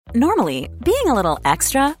Normally, being a little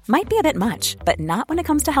extra might be a bit much, but not when it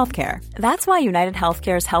comes to healthcare. That's why United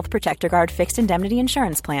Healthcare's Health Protector Guard fixed indemnity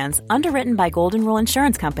insurance plans, underwritten by Golden Rule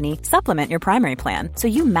Insurance Company, supplement your primary plan so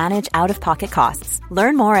you manage out-of-pocket costs.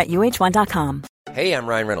 Learn more at uh1.com. Hey, I'm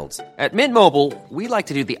Ryan Reynolds. At Mint Mobile, we like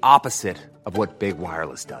to do the opposite of what Big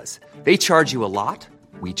Wireless does. They charge you a lot,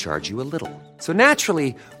 we charge you a little. So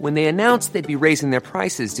naturally, when they announced they'd be raising their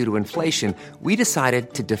prices due to inflation, we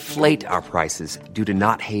decided to deflate our prices due to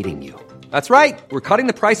not hating you. That's right. We're cutting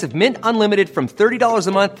the price of Mint Unlimited from $30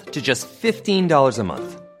 a month to just $15 a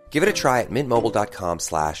month. Give it a try at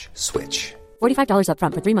mintmobile.com/switch. $45 up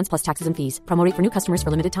front for 3 months plus taxes and fees. Promo rate for new customers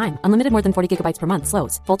for limited time. Unlimited more than 40 gigabytes per month.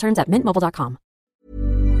 Slows full terms at mintmobile.com.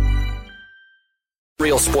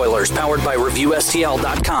 Real spoilers powered by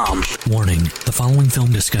ReviewSTL.com. Warning, the following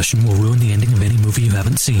film discussion will ruin the ending of any movie you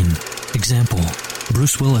haven't seen. Example,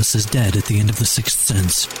 Bruce Willis is dead at the end of The Sixth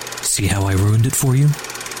Sense. See how I ruined it for you?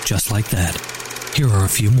 Just like that. Here are a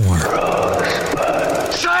few more.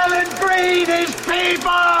 Silent breed is people!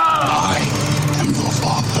 I am your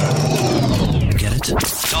father. Get it?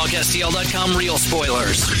 TalkSTL.com real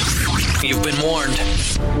spoilers. You've been warned.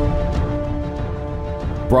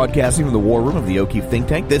 Broadcasting from the war room of the O'Keefe think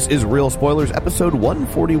tank, this is Real Spoilers, episode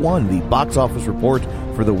 141, the box office report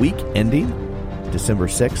for the week ending December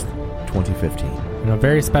 6th, 2015. A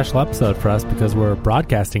very special episode for us because we're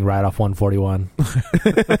broadcasting right off 141.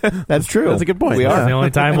 That's true. That's a good point. We are. That's the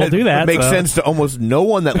only time we'll do that. It makes sense to almost no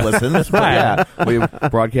one that listens. Right. Yeah, we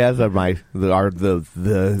broadcast at the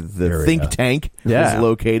think tank is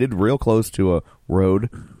located real close to a road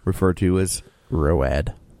referred to as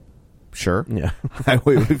Road. Sure. Yeah.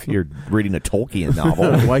 If you're reading a Tolkien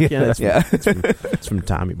novel. Why can't Yeah. It's from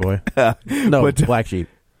Tommy Boy. No, but, Black Sheep.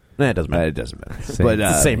 Nah, it doesn't matter. It doesn't matter. It's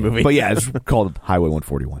the same movie. But yeah, it's called Highway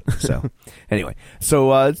 141. So anyway,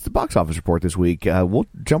 it's the box office report this week. We'll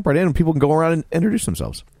jump right in and people can go around and introduce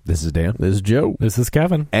themselves. This is Dan. This is Joe. This is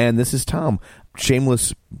Kevin. And this is Tom.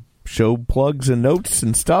 Shameless show plugs and notes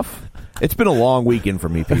and stuff. It's been a long weekend for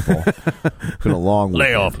me, people. It's been a long weekend.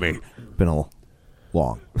 Lay off me. Been a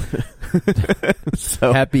long.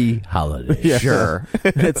 So, happy holidays. Yeah. Sure.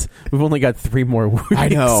 We've only got 3 more weeks. I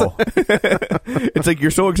know. It's like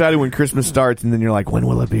you're so excited when Christmas starts, and then you're like, when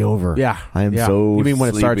will it be over? Yeah. I am so You mean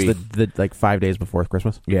when sleepy. it starts the like 5 days before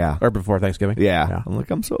Christmas? Yeah. Or before Thanksgiving? Yeah. I'm like,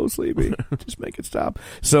 I'm so sleepy. Just make it stop.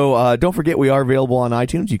 So don't forget, we are available on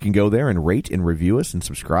iTunes. You can go there and rate and review us and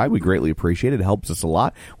subscribe. We greatly appreciate it. It helps us a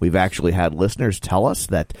lot. We've actually had listeners tell us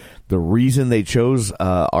that the reason they chose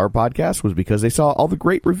our podcast was because they saw all the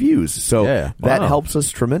great reviews. So that helps us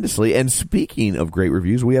tremendously. And speaking of great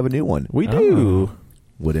reviews, we have a new one. We do.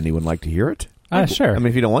 Would anyone like to hear it? Sure. I mean,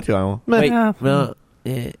 if you don't want to, I won't. Wait, well,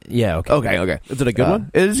 yeah, okay. Okay. Is it a good one?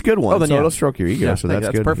 It is a good one. Oh, then so it'll stroke your ego, so that's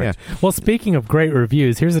good. Perfect. Yeah. Well, speaking of great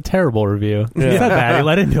reviews, here's a terrible review. He said that. He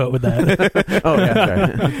let into it with that. Oh,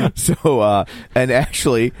 yeah. Okay. So, and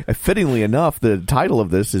actually, fittingly enough, the title of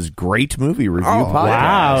this is Great Movie Review Podcast.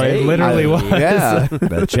 Wow, it literally was. Yeah.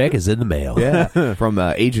 The check is in the mail. Yeah. From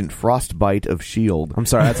Agent Frostbite of S.H.I.E.L.D. I'm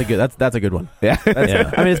sorry, that's a good one. Yeah.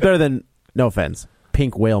 I mean, it's better than, no offense,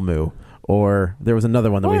 Pink Whale Moo. Or there was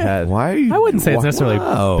another one that we had. Why? I wouldn't say it's necessarily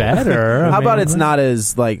better. How about it's not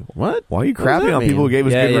as like what? Why are you crapping on people who gave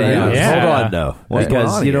us good reviews? Yeah. Hold on, no.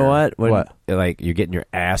 Because you know what? What? Like you're getting your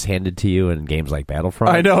ass handed to you in games like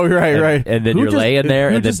Battlefront. I know, right. And then you're laying there,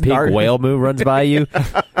 and then Pink Whale Moo runs by you.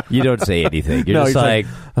 You don't say anything. You're just like,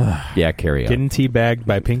 yeah, carry on. Getting teabagged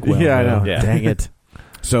by Pink Whale. Yeah, I know. Yeah. Dang it.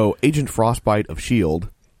 So Agent Frostbite of S.H.I.E.L.D.,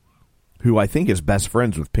 who I think is best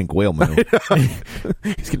friends with Pink Whale Moo.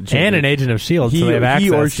 And an agent of S.H.I.E.L.D., so they have access.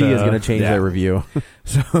 He or she is going to change their review.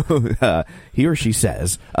 So he or she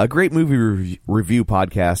says, a great movie review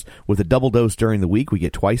podcast with a double dose during the week. We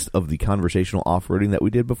get twice of the conversational off-roading that we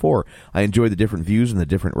did before. I enjoy the different views and the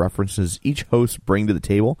different references each host bring to the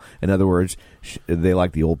table. In other words, they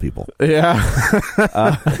like the old people. Yeah.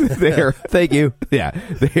 Thank you. Yeah.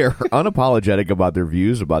 They are unapologetic about their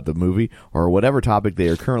views about the movie or whatever topic they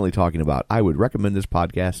are currently talking about. I would recommend this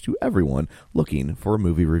podcast to everyone looking for a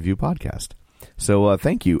movie review podcast. So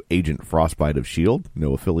thank you, Agent Frostbite of S.H.I.E.L.D.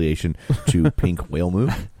 No affiliation to Pink Whale Moo.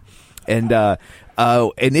 And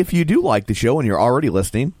if you do like the show and you're already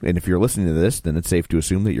listening, and if you're listening to this, then it's safe to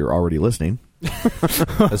assume that you're already listening.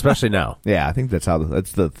 Especially now. Yeah, I think that's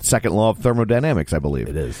the second law of thermodynamics, I believe.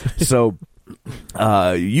 It is. So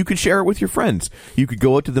you could share it with your friends. You could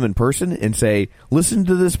go up to them in person and say, listen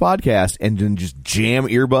to this podcast, and then just jam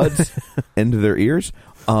earbuds into their ears.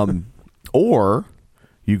 Or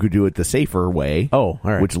you could do it the safer way. Oh, all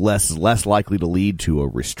right. Which less likely to lead to a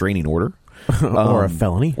restraining order. Or a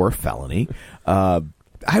felony. Or a felony.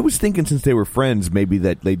 I was thinking since they were friends, maybe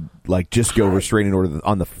that they'd like just go restraining order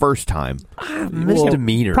on the first time.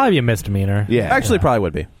 Misdemeanor. Probably a misdemeanor. Yeah, Actually, probably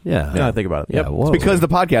would be. Yeah. Now I think about it. Yep. Whoa. it's because the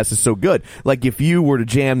podcast is so good. Like if you were to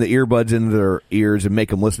jam the earbuds into their ears and make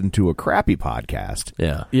them listen to a crappy podcast,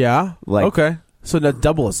 Yeah. Yeah. Like- okay. So that's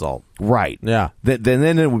double assault. right? Yeah. Then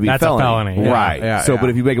it would be That's a felony, yeah. right? Yeah, so, yeah. but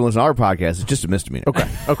if you make them listen to our podcast, it's just a misdemeanor. Okay.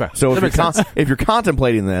 Okay. So That if makes if you're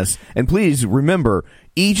contemplating this, and please remember,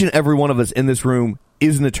 each and every one of us in this room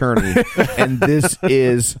is an attorney, and this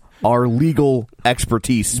is our legal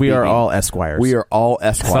expertise. We are speaking. all esquires. We are all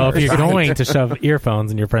esquires. So if you're going to shove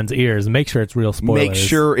earphones in your friend's ears, make sure it's real spoilers. make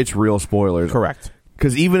sure it's real spoilers. Correct.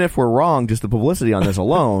 Because even if we're wrong, just the publicity on this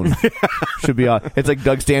alone should be on. It's like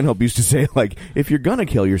Doug Stanhope used to say, like, if you're going to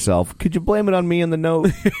kill yourself, could you blame it on me in the note?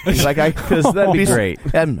 He's like, because that'd be great.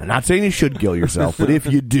 I'm not saying you should kill yourself, but if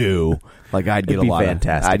you do, like, I'd get It'd be a lot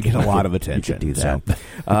fantastic. I'd get a You lot could- of attention. you could do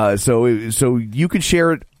that. So you could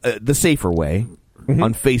share it the safer way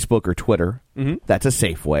on Facebook or Twitter. That's a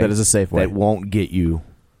safe way. That is a safe way. That won't get you.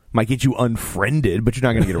 Might get you unfriended, but you're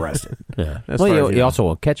not going to get arrested. Yeah. As Well, far you, as you you know. also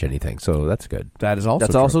won't catch anything, so that's good. That is also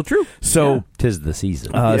That's also true. So, Tis the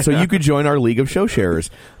season. so you could join our League of Show Sharers,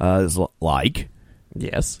 like,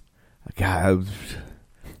 Yes. God,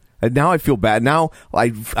 and now I feel bad. Now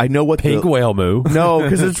I know what Pink the, whale moo. No,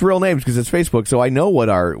 because it's real names, because it's Facebook. So I know what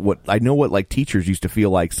like teachers used to feel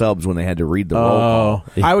like subs when they had to read the roll call.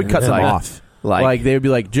 I would cut them Like- off. like- Like they would be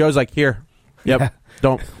like, Joe's like, here. Yep. Yeah.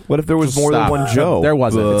 Don't. What if there was Just more stop. than one Joe? There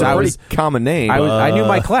wasn't. It's a I pretty was- common name. I knew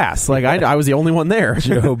my class. Like I was the only one there.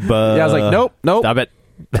 Joe Yeah, I was like, nope. Stop it.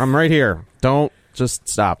 I'm right here. Don't just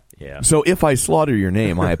stop. Yeah. So if I slaughter your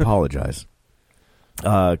name, I apologize.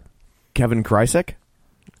 Kevin Krysek?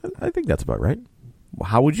 I think that's about right.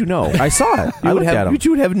 How would you know? I saw it. I would looked have, at him.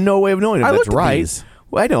 You would have no way of knowing if I that's looked at right. these.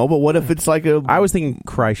 Well, I know, but what if it's like a? I was thinking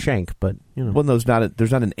Cryshank, but you know, Well, there's not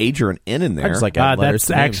an H or an N in there. I just like add letters That's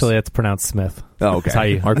to names. actually it's pronounced Smith. Oh, okay. That's how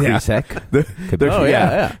you. Or Krisek. Oh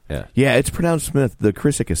yeah. Yeah, it's pronounced Smith. The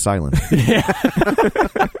Krisick is silent.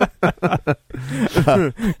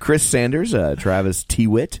 Chris Sanders, Travis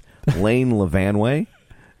Tewitt, Lane Levanway.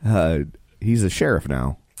 He's a sheriff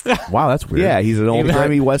now. Wow, that's weird. Yeah, he's an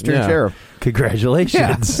old-timey Western Yeah. sheriff.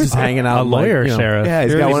 Congratulations. Just hanging out, A lawyer like, you know. sheriff. Yeah,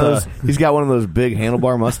 he's got one of those. He's got one of those big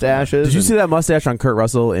handlebar mustaches. Did you and- see that mustache on Kurt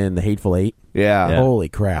Russell in The Hateful Eight? Yeah. Holy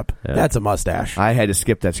crap, that's a mustache. I had to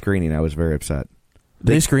skip that screening. I was very upset Did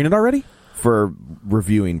they screen it already? for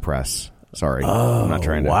reviewing press. Sorry, I'm not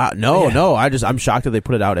trying to. Wow, no. I'm shocked that they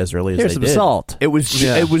put it out as early as Here's they some did. salt. It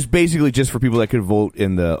was basically just for people that could vote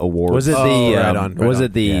in the awards. Was it right on, right was on.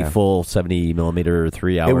 it the Yeah. full 70 millimeter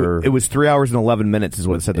 3 It, hour? it was 3 hours and 11 minutes is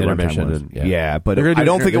what it said the runtime Intermission was. and- yeah. yeah. But They're gonna do I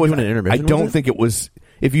don't think it was. they're doing an intermission I don't with it? think it was.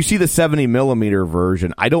 If you see the 70 millimeter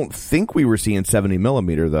version, I don't think we were seeing 70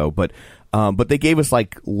 millimeter though. But they gave us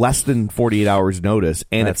like less than 48 hours notice,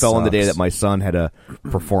 and That it fell on the day sucks. that my son had a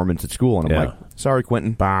performance at school, and I'm Yeah. like, sorry,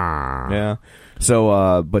 Quentin. Bah. Yeah.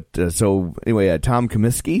 So, so anyway, Tom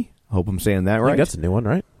Kaminsky. Hope I'm saying that I right. think that's a new one,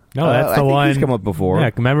 right? No, that's I the think one. he's come up before.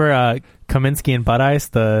 Yeah, remember Kaminsky and Butt Ice,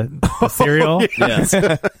 the cereal, yes.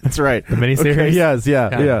 That's right. the miniseries. Yes,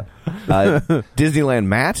 yeah. Disneyland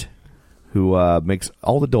Matt, who makes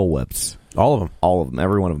all the Dole Whips. All of them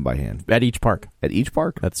Every one of them by hand at each park. at each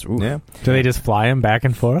park. That's oof. Yeah, Do they just fly him back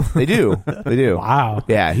and forth they do. They do. Wow.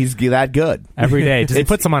 Yeah, he's that good. every day? Does he It's-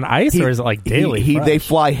 put some on ice, or is it like daily? They fresh?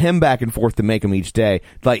 fly him back and forth to make him each day.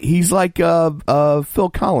 Like he's like Phil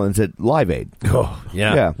Collins at Live Aid. Oh,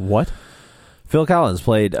 yeah. Yeah. What? Phil Collins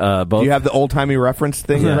played both. Do you have the old timey reference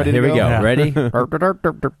thing Yeah, ready? here to we go. Yeah. Ready?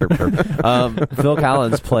 Phil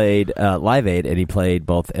Collins played Live Aid, and he played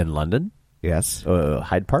both in London, Yes.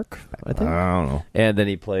 Hyde Park, I think. I don't know. And then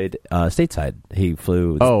he played stateside. He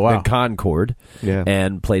flew wow. the Concorde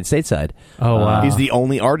and played stateside. Oh wow. He's the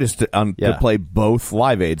only artist to Yeah. play both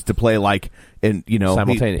Live Aids, to play like in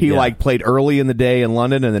Simultaneous, he yeah. like played early in the day in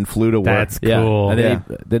London and then flew to work. That's cool. And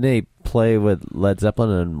then he play with Led Zeppelin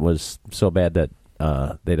and was so bad that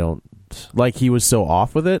they don't. Like he was so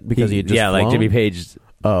off with it because he had just like flown? Jimmy Page.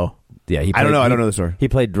 Oh, Yeah, he I don't played- know. I don't he- know the story. He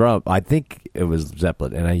played drum. I think it was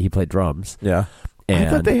Zeppelin, and he played drums. yeah. And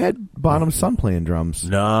I thought they had Bonham's son playing drums.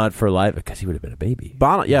 not for live because he would have been a baby.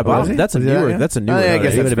 Bonham. Yeah, was Bonham. he? That's a Was he that newer. young? That's a newer. Oh, yeah, I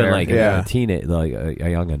guess he would that's have been fair. like Yeah. a teenage, like a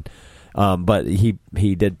youngin. But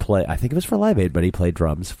he did play. I think it was for Live Aid, but he played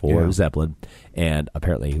drums for Yeah. Zeppelin, and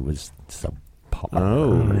apparently he was some.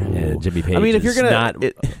 Oh. And Jimmy Page. I mean, if you're is gonna- not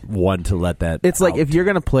one to let that. It's like out. if you're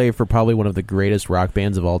gonna play for probably one of the greatest rock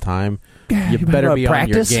bands of all time, you better be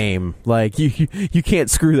practice on your game. Like you can't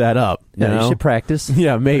screw that up. You know? You should practice.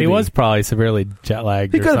 Yeah, maybe. But he was probably severely jet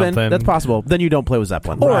lagged. He or could have something. been. That's possible. Then you don't play with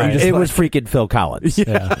Zeppelin. Or Right. it was freaking Phil Collins.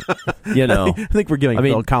 Yeah. You know, I think we're giving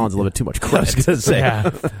Phil Collins a little bit too much credit. I was going to say.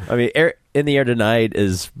 I mean, In the Air Tonight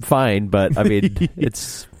is fine, but I mean,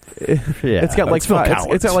 it's. Yeah, it's got like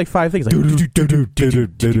it's got like 5 things.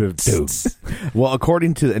 Well,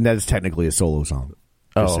 according to, and that is technically a solo song.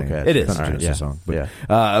 Oh, okay. It is a Genesis song.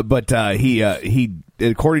 But, yeah. He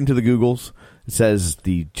according to the Googles, it says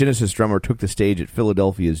the Genesis drummer took the stage at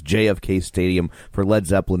Philadelphia's JFK Stadium for Led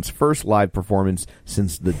Zeppelin's first live performance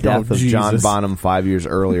since the death of John Bonham 5 years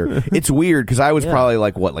earlier. It's weird because I was probably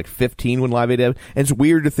like 15 when Live Aid happened, and it's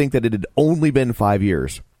weird to think that it had only been 5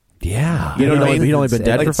 years. Yeah. You know what I mean? He'd only been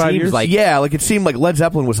dead for 5 years? Like it seemed like Led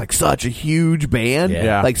Zeppelin was like such a huge band.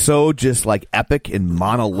 Yeah. Like so just like epic and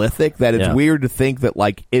monolithic that it's weird to think that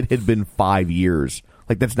like it had been 5 years.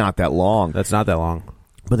 Like that's not that long. That's not that long.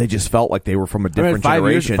 But they just felt like they were from a different 5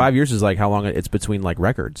 generation. 5 years is like how long it's between like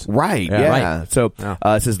records. Right, yeah. Right. So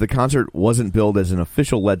it says the concert wasn't billed as an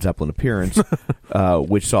official Led Zeppelin appearance,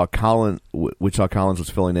 which saw Collins was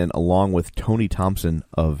filling in along with Tony Thompson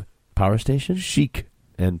of Power Station? Chic.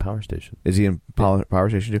 And Power Station. Is he in Power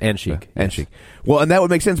Station too? And Chic. And Chic. Well, and that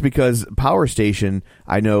would make sense because Power Station,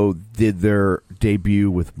 I know, did their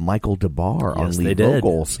debut with Michael DeBar on lead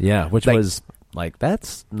vocals. Yeah, which was like,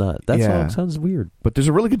 that's not, that song sounds weird. But there's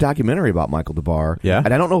a really good documentary about Michael DeBar. Yeah.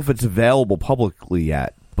 And I don't know if it's available publicly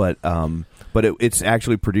yet, but it's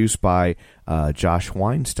actually produced by Josh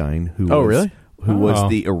Weinstein, who was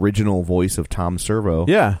the original voice of Tom Servo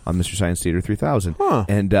on Mr. Science Theater 3000. Huh.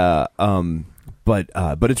 And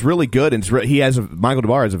but it's really good, and Michael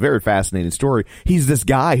DeBar has a very fascinating story. He's this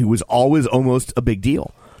guy who was always almost a big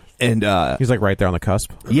deal, and he's like right there on the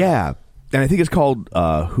cusp. Yeah, and I think it's called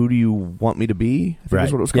 "Who Do You Want Me to Be?" I think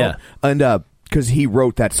that's what it was called. Yeah. And because he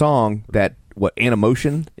wrote that song,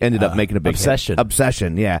 Animotion ended up making a big Obsession. hit.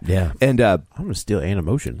 Obsession, yeah. And I'm gonna steal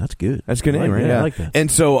Animotion. That's good. That's good name, right? Yeah, I like that.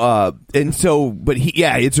 And so, but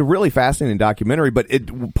it's a really fascinating documentary. But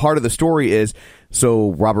part of the story is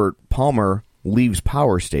Robert Palmer leaves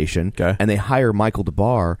Power Station, and they hire Michael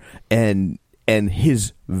DeBar, and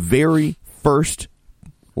his very first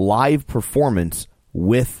live performance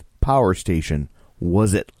with Power Station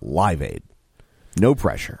was at Live Aid. No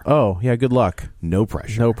pressure. Oh, yeah, good luck. No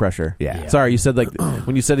pressure. No pressure. Yeah. Sorry, you said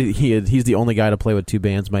when you said he's the only guy to play with 2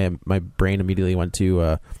 bands, my brain immediately went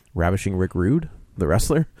to Ravishing Rick Rude, the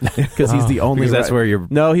wrestler, because he's the only. Because that's where your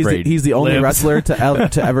he's the only lives. wrestler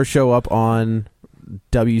to ever show up on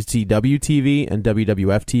WCW TV and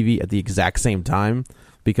WWF TV at the exact same time,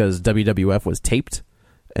 because WWF was taped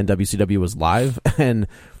and WCW was live, and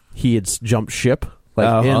he had jumped ship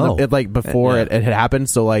before it had happened.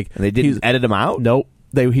 So like, and they didn't edit him out. Nope.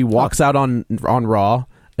 He walks out on Raw,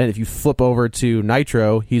 and if you flip over to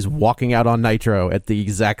Nitro, he's walking out on Nitro at the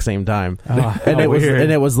exact same time. And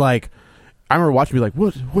it was like, I remember watching me like,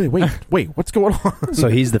 what? Wait, what's going on? So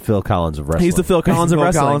he's the Phil Collins of wrestling. He's the Phil Collins of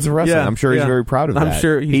wrestling. Yeah, I'm sure he's very proud of that. I'm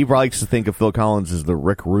sure he likes to think of Phil Collins as the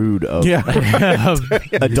Rick Rude of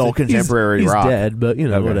adult contemporary he's rock. Dead, but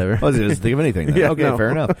whatever. Well, just think of anything. Then. Yeah, Okay, no. fair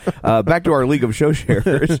enough. Back to our League of Show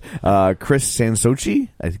Sharers. Chris Sansochi.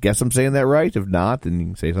 I guess I'm saying that right. If not, then you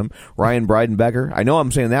can say something. Ryan Breidenbecker. I know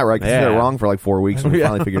I'm saying that right because I said it wrong for like 4 weeks and we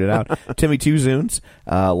finally figured it out. Timmy Two Zunes,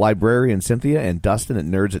 Librarian Cynthia, and Dustin at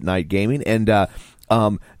Nerds at Night Gaming. And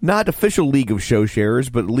not official League of Show Sharers,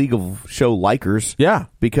 but League of Show Likers. Yeah.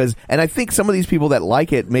 And I think some of these people that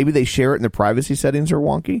like it, maybe they share it and their privacy settings are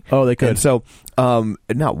wonky. Oh, they could. And so,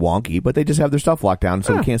 not wonky, but they just have their stuff locked down,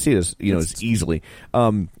 so we can't see it as easily.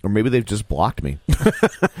 Or maybe they've just blocked me.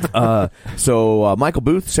 So Michael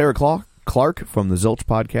Booth, Sarah Clark from the Zilch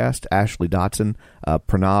podcast, Ashley Dotson,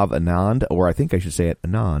 Pranav Anand, or I think I should say it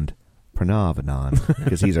Anand. Pranav Anand,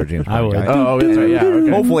 because he's our James Bond guy. Oh, that's right. Yeah.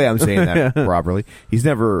 Okay. Hopefully I'm saying that properly. He's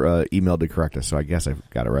never emailed to correct us, so I guess I've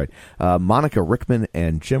got it right. Monica Rickman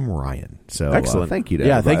and Jim Ryan. So excellent. Thank you to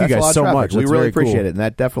everybody. Thank you guys so much. We That's really very appreciate cool. it, and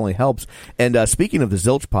that definitely helps. And speaking of the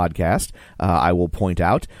Zilch podcast, I will point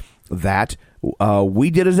out that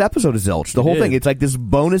we did his episode of Zilch. The whole thing. It's like this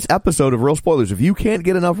bonus episode of Real Spoilers. If you can't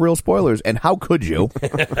get enough Real Spoilers, and how could you?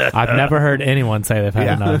 I've never heard anyone say they've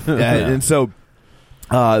had enough. And so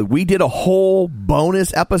we did a whole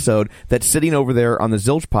bonus episode that's sitting over there on the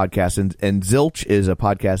Zilch podcast, and Zilch is a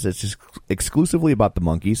podcast that's just exclusively about the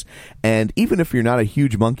Monkees. And even if you're not a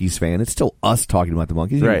huge Monkees fan, it's still us talking about the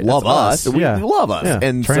Monkees. You Right. love us. That's us. We Yeah. love us. Yeah.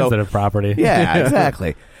 And Transitive property. Yeah,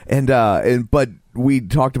 exactly. But we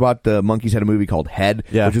talked about the Monkees had a movie called Head,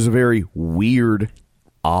 which is a very weird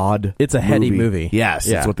odd. It's a heady movie. Yes,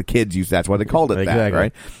 Yeah. it's what the kids use. That's why they called it that, Exactly.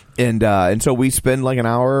 right? And so we spend like an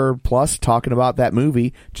hour plus talking about that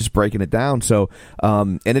movie, just breaking it down. So,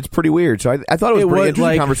 and it's pretty weird. So I thought it was a pretty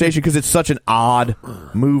interesting conversation because it's such an odd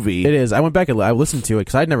movie. It is. I went back and I listened to it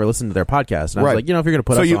because I'd never listened to their podcast. And I was like, if you're going to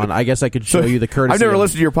put us on, I guess I could show you the courtesy. I've never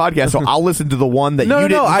listened to your podcast, so I'll listen to the one that you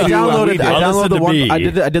didn't. No, I downloaded. I downloaded the one. me.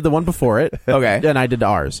 I did the one before it. Okay, and I did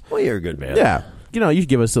ours. Well, you're a good man. Yeah. You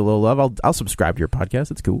give us a little love. I'll subscribe to your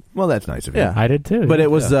podcast. It's cool. Well, that's nice of you. Yeah, I did too. But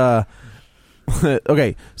it was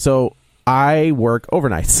okay. So I work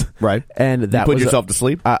overnights, right? And that you put yourself to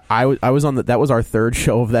sleep. I was on that was our third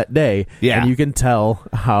show of that day. Yeah, and you can tell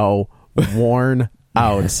how worn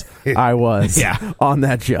out I was on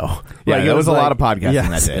that show. Yeah, there was a lot of podcasting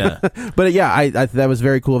that day. Yeah. But I that was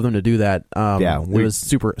very cool of them to do that. It was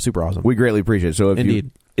super awesome. We greatly appreciate it. So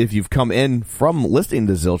Indeed. If you've come in from listening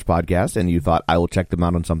to Zilch podcast and you thought I will check them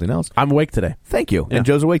out on something else, I'm awake today. Thank you. Yeah. And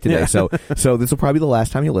Joe's awake today. Yeah. So this will probably be the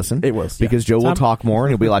last time you listen. It was because Joe will talk more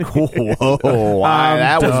and he'll be like, "Whoa,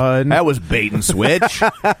 that was bait and switch."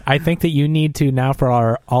 I think that you need to now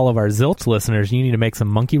for all of our Zilch listeners, you need to make some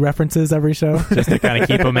monkey references every show just to kind of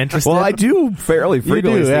keep them interested. Well, I do fairly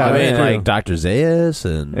frequently. Yeah, I mean, like like Dr. Zaius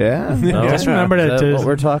and just remember to what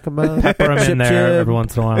we're talking about. Pepper them in there every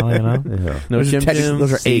once in a while. No,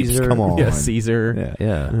 those are apes. Come on. Yeah, Caesar.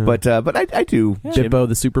 Yeah. But I do. Bippo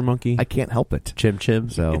the super monkey. I can't help it. Chim.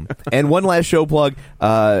 So, and one last show plug.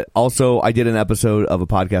 Also, I did an episode of a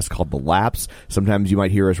podcast called The Lapse. Sometimes you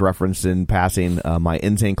might hear us referenced in passing my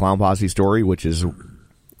Insane Clown Posse story, which is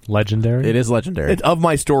legendary. It is legendary. Of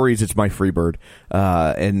my stories, it's my Freebird,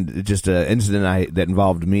 and just an incident that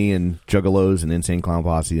involved me and Juggalos and Insane Clown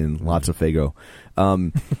Posse and lots of Faygo.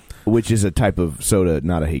 Which is a type of soda,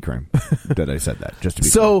 not a hate crime. That I said that just to be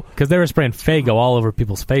because they were spraying Faygo all over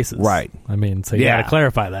people's faces, right? I mean, so you got to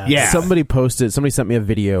clarify that. Yeah, somebody sent me a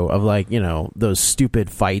video of those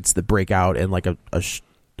stupid fights that break out in like a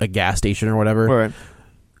gas station or whatever. Right.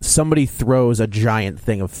 Somebody throws a giant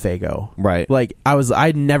thing of Faygo. Right. Like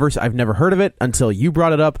I've never heard of it until you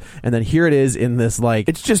brought it up, and then here it is in this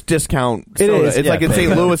it's just discount soda. It is. It's like in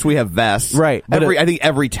St. Louis we have Vests. Right. I think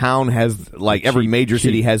every town has every major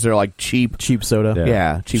city has their cheap soda.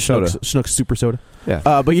 Yeah, cheap soda. Schnucks super soda. Yeah.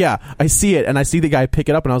 But I see it, and I see the guy pick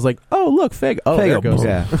it up, and I was like, "Oh, look, Faygo!" Oh, there it goes.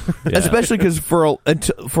 Yeah. Especially because for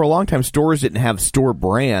a long time stores didn't have store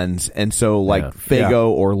brands, and so Faygo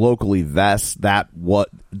or locally Vest that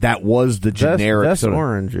was the generic. Vest soda.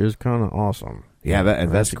 orange is kind of awesome. Yeah,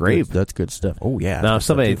 that's great. That's good stuff. Oh yeah. Now, if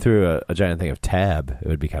somebody threw a giant thing of Tab, it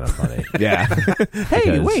would be kind of funny. Yeah.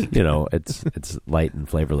 Hey, wait. It's light and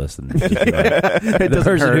flavorless, and the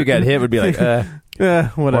person who got hit would be like,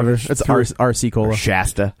 whatever. It's RC Cola.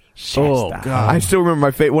 Shasta. Oh God! I still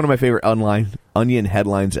remember one of my favorite Onion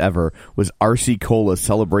headlines ever was RC Cola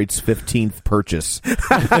celebrates 15th purchase.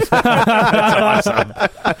 That's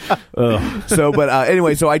awesome. So, but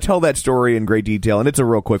anyway, so I tell that story in great detail, and it's a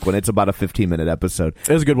real quick one. It's about a 15-minute episode.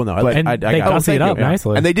 It was a good one though. But and they gussy it up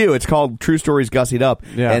nicely, and they do. It's called True Stories Gussied Up,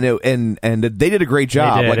 and they did a great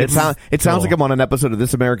job. Like it sounds like I'm on an episode of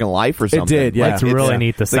This American Life or something. It did. Yeah, it's really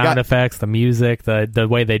neat. The sound effects, the music, the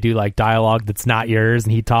way they do dialogue that's not yours,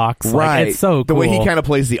 and he talks. Right. It's so cool. The way he kind of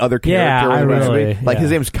plays the other character. Yeah,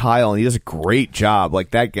 his name's Kyle, and he does a great job.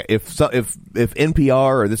 Like that guy, if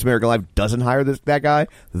NPR or This American Life doesn't hire that guy,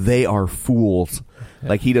 they are fools.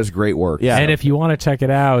 Like he does great work. Yeah. And if you want to check it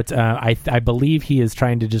out, I believe he is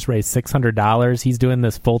trying to just raise $600. He's doing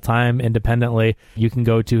this full time independently. You can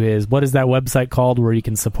go to his, what is that website called where you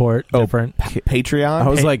can support different Patreon? I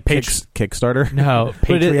was Kickstarter. No, Patreon.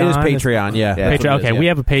 But it is Patreon. Yeah. Patreon. Okay, we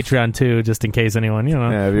have a Patreon too, just in case anyone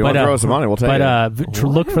Yeah, if you want to throw us some money, we'll take it. But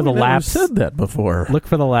look for the Lapse. Said that before. Look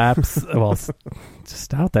for the Lapse. Well,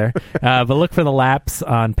 just out there. But look for the Lapse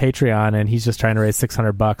on Patreon, and he's just trying to raise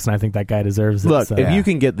 $600, and I think that guy deserves it. Look, if you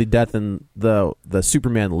can get the Death and the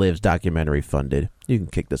Superman Lives documentary funded, you can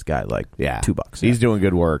kick this guy $2. He's doing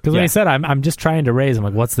good work. Because when he said, I'm just trying to raise, I'm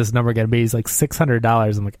like, what's this number going to be? He's like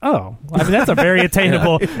 $600. I'm like, oh, I mean, that's a very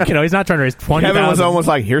attainable. He's not trying to raise $20,000. Kevin was almost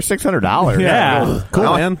like, here's $600. Yeah, cool,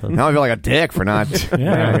 man. Now I feel like a dick for not.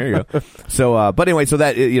 Yeah, here you go. So, but anyway, so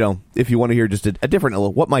that if you want to hear just a different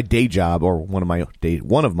what my day job or one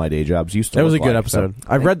of my day jobs used to. That was a look good like. episode. So,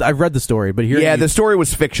 I've read the story, but the story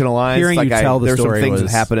was fictionalized. Hearing you tell the there's story, some things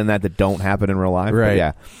that happen in that don't happen in real life. Right. But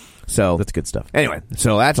yeah. So that's good stuff. Anyway,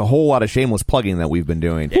 so that's a whole lot of shameless plugging that we've been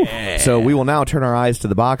doing. Yeah. So we will now turn our eyes to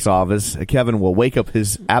the box office. Kevin will wake up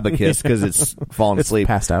his abacus because it's fallen asleep.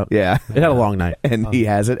 Passed out. Yeah. It had a long night. And he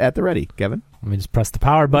has it at the ready. Kevin? Let me just press the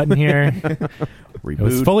power button here. It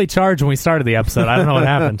was fully charged when we started the episode. I don't know what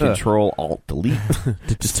happened. Control Alt Delete.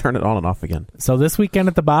 Just turn it on and off again. So this weekend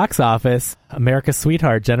at the box office, America's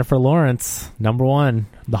Sweetheart, Jennifer Lawrence, #1.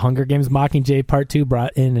 The Hunger Games Mockingjay Part 2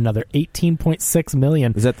 brought in another $18.6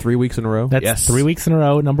 million. Is that 3 weeks in a row? That's 3 weeks in a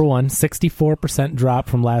row, #1. 64% drop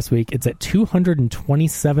from last week. It's at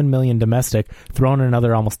 $227 million domestic, throwing in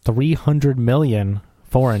another almost $300 million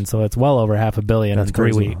foreign, so it's well over $500 million in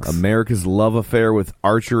 3 weeks. America's love affair with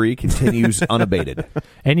archery continues unabated.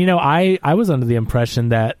 And I was under the impression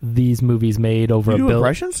that these movies made over you $1 do billion.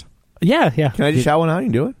 Impressions? Yeah. Can I just shout one out? You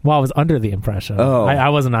can do it. Well, I was under the impression. Oh, I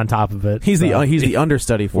wasn't on top of it. He's the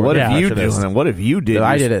understudy for what it. If you did? And what if you did?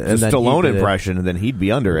 I did it. The Stallone impression, and then he'd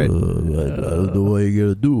be under it. I don't know what you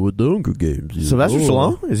gotta do with the Hunger Games. Sylvester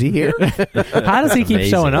Stallone, is he here? How does he keep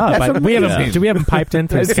showing up? We haven't piped in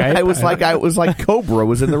through Skype. I was like Cobra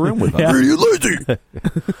was in the room with him. Yeah. Are you lazy?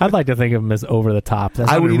 I'd like to think of him as over the top.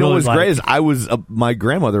 That's what was great is my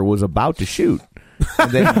grandmother was about to shoot.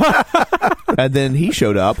 And then he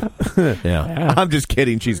showed up. Yeah. I'm just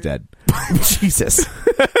kidding. She's dead. Jesus.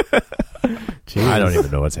 I don't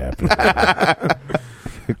even know what's happening. I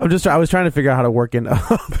was trying to figure out how to work in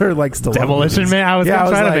other like Stallone Demolition movies. Man. I was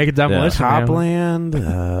trying to make a Demolition Man. Copland,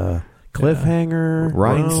 Cliffhanger,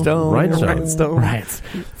 Rhinestone. Right.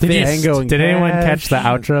 Did anyone catch the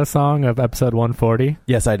outro song of episode 140?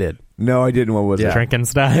 Yes, I did. No, I didn't. What was it?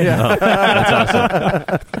 Frankenstein. Yeah. That's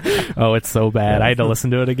awesome. Oh, it's so bad. I had to listen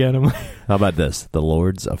to it again. I'm like, how about this? The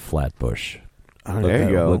Lords of Flatbush. There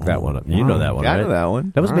you go. Look that one up. You know that one, I right? know that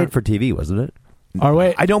one. That was made for TV, wasn't it? or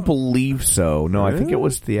wait. I don't believe so. No, I think it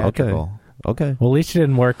was theatrical. Okay. Well, at least it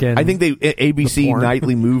didn't work in. I think ABC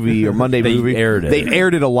Nightly Movie or Monday Movie aired it. They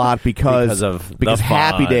aired it a lot because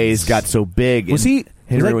Happy Days got so big. Was he?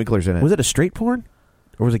 Henry Winkler's in it. Was it a straight porn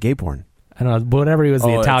or was it gay porn? I don't know. Whatever he was,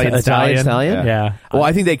 the Italian Stallion. Yeah. Well,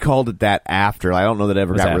 I think they called it that after. I don't know that it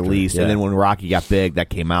ever got released. Yeah. And then when Rocky got big, that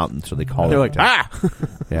came out, and so they called it. They're like,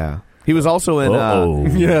 Yeah. He was also in.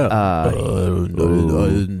 He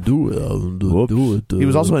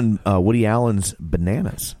was also in Woody Allen's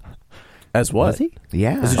Bananas. As what? Was he?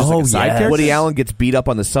 Yeah. Is it just like a side character? Woody Allen gets beat up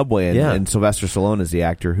on the subway, Yeah. and Sylvester Stallone is the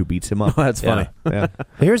actor who beats him up. Oh, that's funny. Yeah.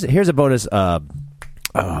 Here's a bonus.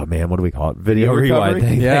 Oh man, what do we call it? Video rewind recovery?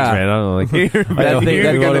 thing. Yeah. Thanks, man. I don't know. Like,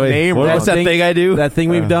 What's that thing I do? That thing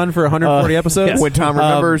we've done for 140 episodes? When Tom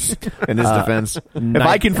remembers, in his defense. If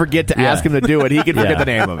I can forget to ask him to do it, he can forget the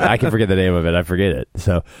name of it. I can forget the name of it. I forget it.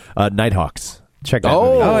 So, Nighthawks. Check that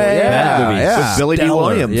movie. That movie. With Billy D.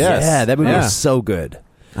 Williams. Yes. Yeah, that movie was so good.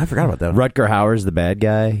 I forgot about that. Rutger Hauer's the bad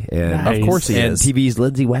guy, and Of course he is. TV's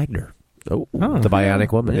Lindsay Wagner, the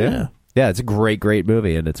Bionic Woman. Yeah, it's a great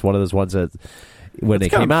movie, and it's one of those ones that when it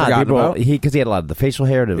came out, people because he had a lot of the facial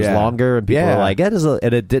hair and it was longer, and people were like, "It is,"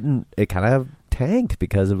 and it didn't. It kind of tanked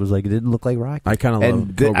because it was like it didn't look like Rocky. I kind of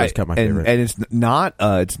love Cobra's cut my favorite, and it's not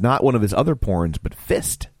one of his other porns, but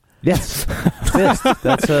Fist. Yes, Fist.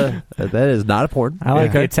 That is not a porn. I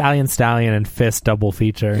like Italian Stallion and Fist double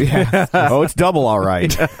feature. Yeah. Oh, it's double, all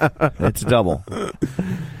right. It's double.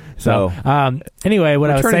 So anyway,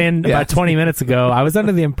 what I was saying about 20 minutes ago, I was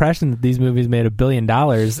under the impression that these movies made $1 billion,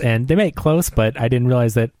 and they made close, but I didn't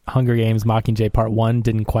realize that Hunger Games Mockingjay Part 1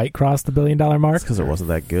 didn't quite cross the $1 billion mark. because it wasn't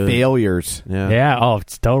that good. Failures. Yeah. Oh,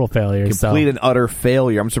 it's total failures. Complete and utter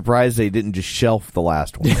failure. I'm surprised they didn't just shelf the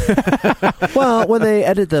last one. Well, when they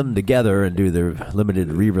edit them together and do their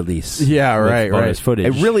limited re-release, bonus footage,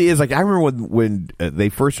 it really is like I remember when they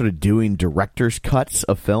first started doing director's cuts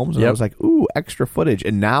of films, and I was like, "Ooh, extra footage!"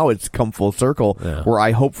 And now it's come full circle where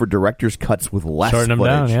I hope for director's cuts with less Shorten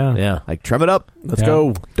footage. them down, like trim it up. Let's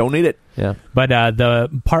go. Don't need it. Yeah, but the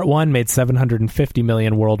Part 1 made $750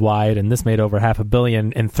 million worldwide, and this made over $500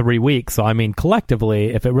 million in 3 weeks. So I mean,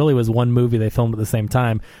 collectively, if it really was one movie they filmed at the same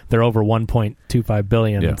time, they're over $1.25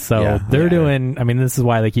 billion. Yeah. So they're doing. I mean, this is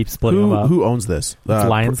why they keep splitting them up. Who owns this? It's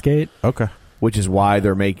Lionsgate. Okay, which is why I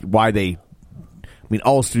mean,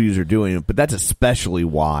 all studios are doing it, but that's especially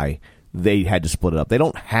why they had to split it up. They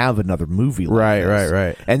don't have another movie like this.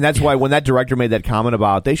 Right. And that's why when that director made that comment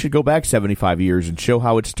about they should go back 75 years and show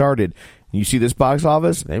how it started, you see this box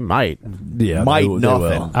office? They might. Yeah,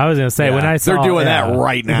 nothing. I was going to say, when I saw... They're doing that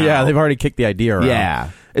right now. Yeah, they've already kicked the idea around. Yeah.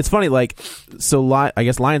 It's funny, like, so I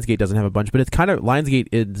guess Lionsgate doesn't have a bunch, but it's kind of, Lionsgate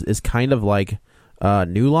is kind of like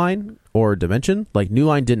New Line or Dimension. Like, New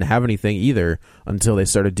Line didn't have anything either until they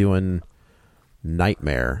started doing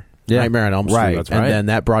Nightmare on Elm Street, and then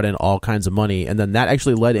that brought in all kinds of money, and then that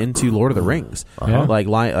actually led into Lord of the Rings. Like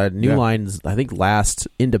New Line's, I think, last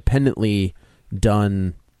independently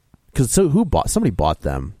done because somebody bought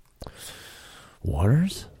them.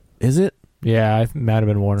 Warner's, is it? Yeah, it might have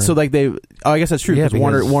been Warner. So like I guess that's true because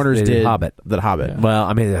Warner's did Hobbit. The Hobbit. Yeah. Well,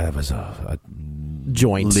 I mean, that was a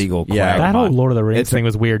joint legal. Yeah, that whole Lord of the Rings thing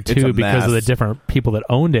was weird too because of the different people that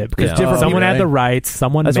owned it. Because someone had the rights,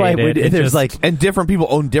 someone made it. There's and different people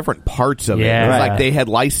own different parts of it. It was like they had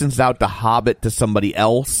licensed out the Hobbit to somebody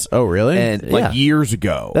else. Oh, really? And years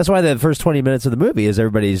ago. That's why the first 20 minutes of the movie is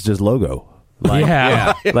everybody's just logo. Like,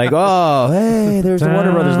 like, oh, hey, there's the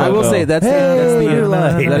Warner Brothers logo. I will say that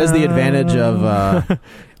is the advantage of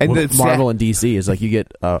and Marvel and DC is like you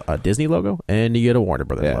get a Disney logo and you get a Warner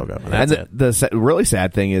Brothers logo. And the really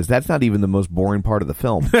sad thing is that's not even the most boring part of the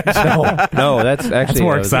film. No, that's actually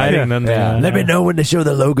more exciting than let me know when to show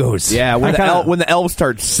the logos. Yeah, when the elves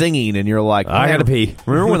start singing and you're like, I gotta pee.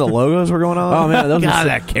 Remember when the logos were going on? Oh man,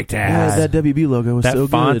 that kicked ass. Yeah, that WB logo was that so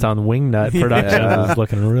font good. on Wingnut Productions is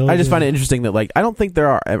looking really. I just find it interesting that I don't think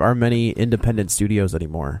there are many independent studios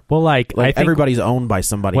anymore. Well, I think everybody's owned by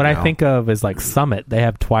somebody. What now. I think of is Summit. They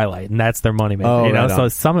have Twilight, and that's their money maker. Oh, right So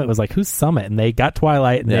Summit was like, who's Summit? And they got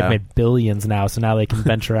Twilight, and they've made billions now. So now they can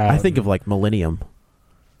venture out. I think of Millennium.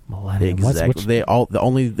 Exactly. They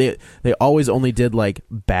always only did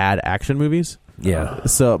bad action movies. Yeah.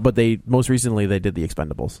 So, but most recently they did the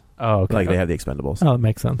Expendables. Oh, okay. They have the Expendables. Oh, it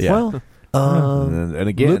makes sense. Yeah. Well, and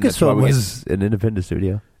again, Lucasfilm was an independent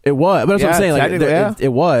studio. It was, but that's what I'm saying. It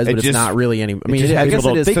was, but it's not really any. I mean, I guess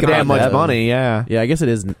it is think that much money. Yeah, I guess it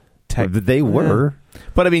is. They were.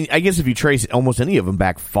 But I mean, I guess if you trace almost any of them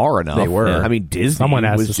back far enough, they were. I mean, Disney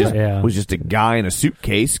was just a guy in a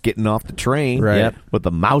suitcase getting off the train, right, with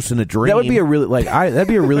a mouse in a dream. That would be a really that'd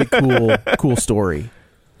be a really cool story,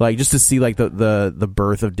 just to see the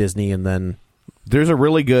birth of Disney, and then there's a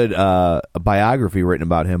really good biography written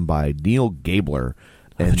about him by Neil Gabler.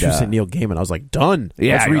 And you said Neil Gaiman. I was like, done.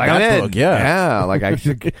 Yeah, let's read that book. Yeah. I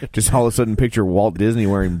just all of a sudden picture Walt Disney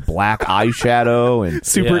wearing black eyeshadow and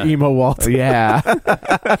super emo Walt. Yeah.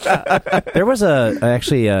 There was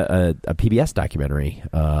actually a PBS documentary.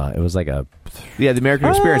 It was the American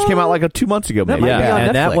Experience came out 2 months ago. Maybe.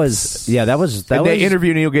 And that was they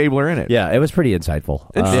interviewed Neil Gabler in it. Yeah, it was pretty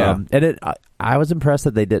insightful. And I was impressed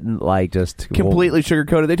that they didn't just completely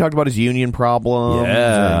sugarcoat it. They talked about his union problems.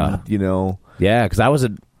 Yeah, and, Yeah, because I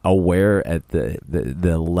wasn't aware at the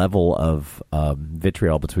level of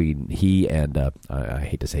vitriol between he and I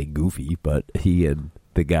hate to say Goofy, but he and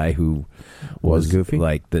the guy who was Goofy,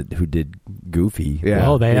 who did Goofy. Yeah.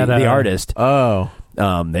 Oh, they had the artist. Oh,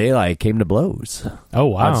 they came to blows. Oh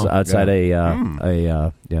wow! Outside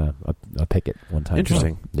a picket one time.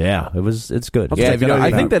 Interesting. Yeah, it's good.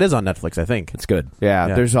 I think that is on Netflix. I think it's good.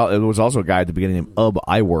 Yeah. There was also a guy at the beginning named Ub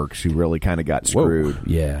Iwerks who really kind of got screwed. Whoa.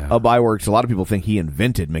 Yeah. Ub Iwerks. A lot of people think he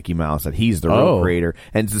invented Mickey Mouse, that he's the real creator.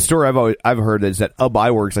 And the story I've heard is that Ub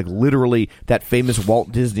Iwerks, literally that famous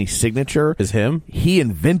Walt Disney signature is him. He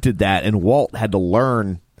invented that, and Walt had to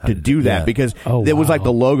learn to do that because it was like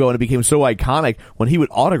the logo, and it became so iconic. When he would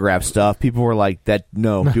autograph stuff, people were like, "That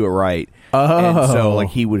do it right." And so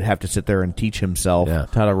he would have to sit there and teach himself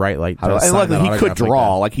how to write and luckily he could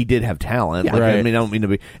draw. He did have talent. Yeah, right. I mean, I don't mean to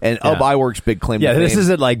be. And Ub Iwerks' big claim. Yeah, to this fame,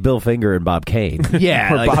 isn't like Bill Finger and Bob Kane.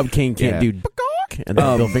 Where Bob Kane can't do. And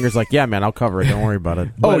then Bill Finger's like, "Yeah, man, I'll cover it. Don't worry about it."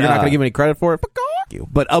 You're not going to give me any credit for it.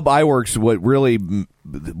 But Ub Iwerks,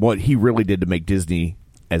 what he really did to make Disney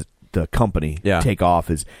as the company take off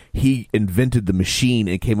is he invented the machine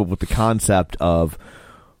and came up with the concept of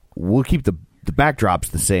we'll keep the backdrop's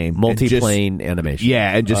the same, multi-plane animation.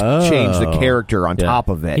 Yeah, and just change the character on top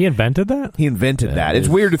of it. He invented that? He invented that. It's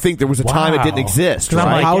weird to think there was a time it didn't exist.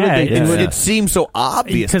 Right? How did they do it? It seems so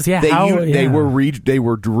obvious. Because they were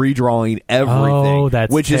redrawing everything,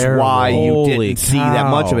 which terrible. is why you Holy didn't see that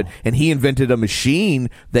much of it. And he invented a machine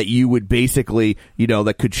that you would basically,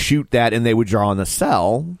 that could shoot that, and they would draw on the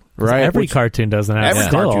cell. Right, every cartoon does that.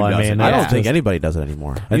 Every cartoon does it. I don't think anybody does it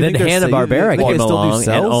anymore. And then Hanna-Barbera came along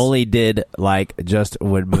and only did just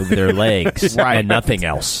would move their legs and nothing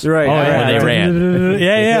else. Right, when they ran.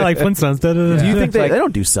 Yeah, like Flintstones. Do you think they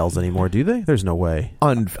don't do cells anymore? Do they? There's no way.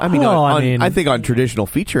 I think on traditional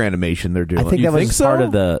feature animation they're doing. I think that was part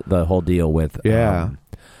of the whole deal with.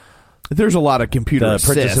 There's a lot of computer the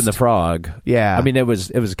assist. Princess and the Frog. Yeah, I mean it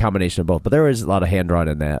was a combination of both, but there was a lot of hand drawn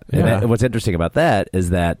in that. And what's interesting about that is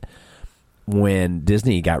that when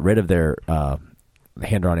Disney got rid of their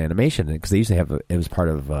hand drawn animation, because they used to have it was part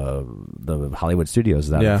of the Hollywood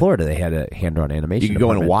studios out in Florida. They had a hand drawn animation. You could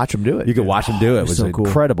go in and watch them do it. You could watch them do it. It was so cool.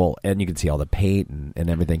 incredible, and you could see all the paint and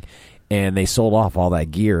everything. And they sold off all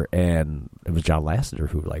that gear, and it was John Lasseter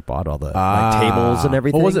who bought all the tables and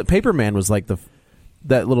everything. What was it? Paperman was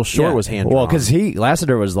that little short was hand drawn. Well, because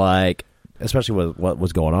Lasseter was especially with what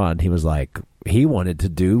was going on, he was like, he wanted to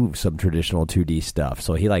do some traditional 2D stuff,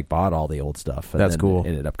 so he like bought all the old stuff. And That's then cool.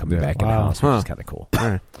 Ended up coming back in the house, which is kind of cool.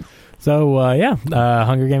 So,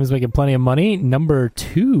 Hunger Games making plenty of money. Number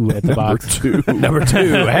 2 at the box. Number 2,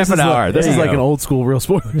 half an hour. This is like an old school Real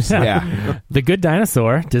Spoilers. Yeah. The Good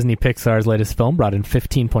Dinosaur, Disney Pixar's latest film, brought in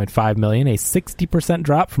 $15.5 million, a 60%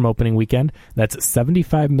 drop from opening weekend. That's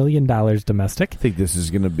 $75 million domestic. I think this is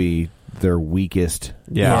going to be their weakest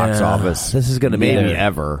box office. This is going to be maybe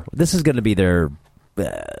ever. This is going to be their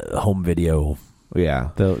home video. Yeah,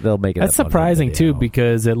 they'll make it. That's surprising too,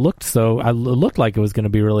 because it looked like it was going to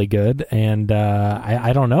be really good, and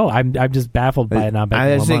I don't know. I'm just baffled by it not making more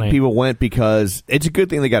money. I just think people went because it's a good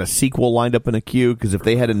thing they got a sequel lined up in a queue. Because if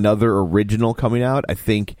they had another original coming out, I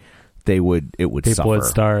think it would people suffer. would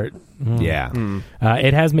start. Yeah,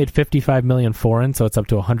 it has made $55 million foreign, so it's up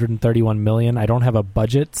to $131 million. I don't have a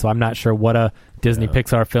budget, so I'm not sure what a Disney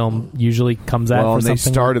Pixar film usually comes out. Well, for and they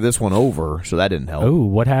something. started this one over, so that didn't help. Oh,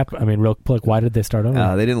 what happened? I mean, real quick, why did they start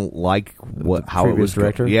over? They didn't like how it was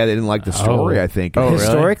director. Yeah, they didn't like the story. I think.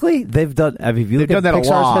 Historically, they've done. I mean, if you look at done that a Pixar's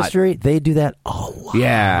lot. history, they do that a lot.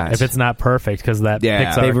 Yeah, if it's not perfect, because that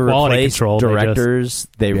Pixar they've quality replaced control directors.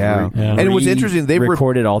 And it was interesting. They've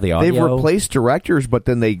recorded all the audio. They've replaced directors, but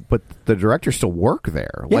the directors still work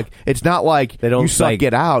there. Yeah. Like it's not like they don't you suck,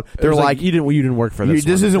 get out. They're like you didn't work for this.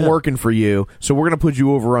 This isn't working for you, so we're going to put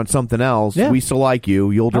you over on something else. Yeah. We still like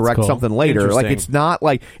you. You'll direct cool. something later. Like it's not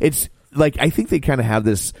like it's like I think they kind of have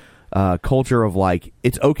this culture of like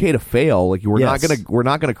it's okay to fail. Like we're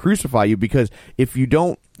not gonna crucify you, because if you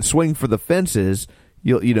don't swing for the fences,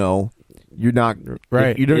 you're not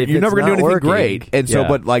right. You're never gonna do anything great. And so,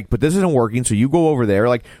 but this isn't working. So you go over there.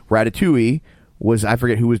 Like Ratatouille was, I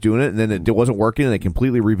forget who was doing it, and then it wasn't working, and they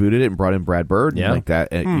completely rebooted it and brought in Brad Bird. And like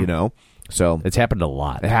that. So it's happened a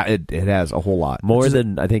lot. It has a whole lot, more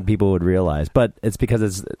than I think people would realize. But it's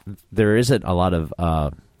because there isn't a lot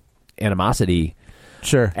of animosity.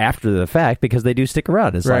 Sure. After the fact, because they do stick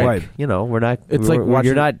around. It's like we're not. It's like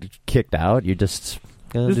you're not kicked out. You just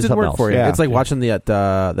didn't work for you. Yeah. It's like watching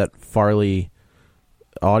that Farley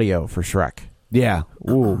audio for Shrek. Yeah.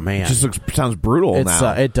 Ooh, man. It just sounds brutal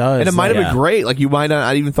now. It does. And it might have been great. Like you might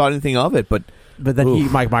not even thought anything of it, but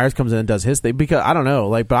then Mike Myers comes in and does his thing, because I don't know.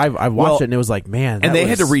 Like, but I've watched it and it was like, man. And they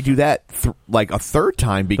had to redo that like a third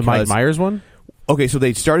time because the Mike Myers one. Okay, so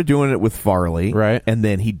they started doing it with Farley, right? And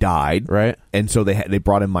then he died, right? And so they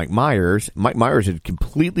brought in Mike Myers. Mike Myers had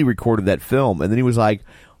completely recorded that film, and then he was like,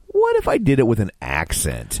 "What if I did it with an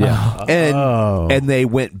accent?" Yeah, and they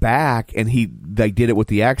went back and they did it with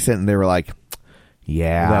the accent, and they were like,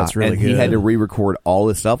 "Yeah, that's really good." He had to re-record all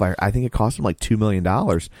this stuff. I think it cost him like $2 million,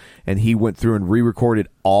 and he went through and re-recorded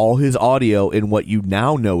all his audio in what you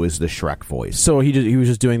now know is the Shrek voice. So he was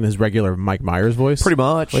just doing his regular Mike Myers voice, pretty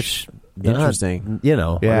much. Which interesting,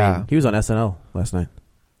 yeah. I mean, he was on SNL last night.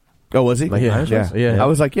 Oh, was he? Yeah. I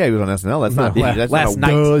was like, yeah, he was on SNL. That's not last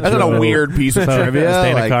night. That's not a weird piece of trivia.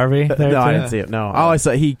 Dana Carvey? No, I didn't see it. No. Oh, I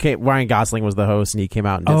saw he came. Ryan Gosling was the host, and he came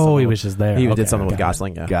out and did something. He was just there. He did something with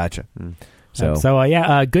Gosling. Yeah. Gotcha. So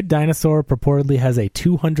Good Dinosaur purportedly has a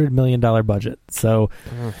 $200 million budget. So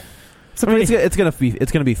it's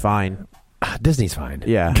gonna be fine. Disney's fine.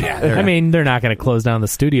 Yeah. I mean, they're not going to close down the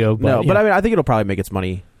studio. But, but I mean, I think it'll probably make its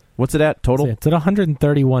money. What's it at total? It's at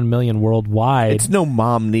 $131 million worldwide. It's no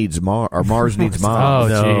Mom Needs Mars or Mars Needs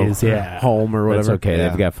Mom. Oh, jeez, yeah. Home or whatever. That's okay. Yeah.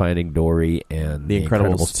 They've got Finding Dory and The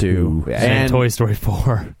Incredibles 2. And Toy Story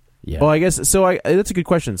 4. Yeah. Well, I guess so. That's a good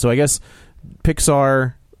question. So I guess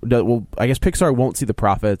Pixar won't see the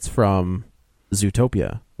profits from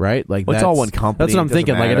Zootopia, right? Like it's all one company. That's what I'm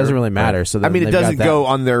thinking. Like it doesn't really matter. Right. So I mean, it doesn't go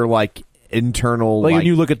on their like internal. Like when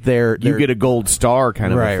you look at their you get a gold star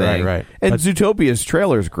kind of a thing. Right. And Zootopia's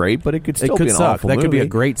trailer is great, but it could still be an awful That movie. could be a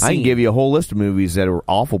great scene. I can give you a whole list of movies that are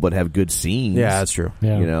awful but have good scenes. Yeah, that's true.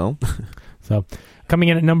 Yeah. You know. So coming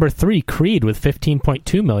in at number 3, Creed with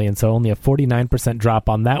 $15.2 million, so only a 49% drop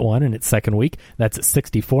on that one in its second week. That's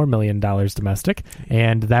 $64 million domestic,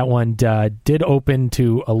 and that one did open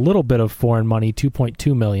to a little bit of foreign money,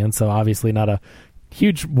 $2.2 million. So obviously not a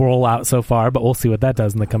huge rollout so far, but we'll see what that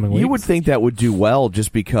does in the coming weeks. You would think that would do well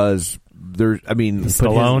just because there's, I mean,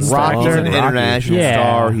 Stallone, Rocky's an international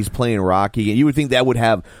star. Yeah. He's playing Rocky, and you would think that would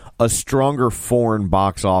have a stronger foreign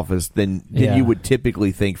box office than you would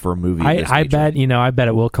typically think for a movie. I bet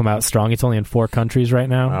it will come out strong. It's only in 4 countries right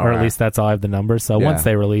now, or at least that's all I have the numbers. So once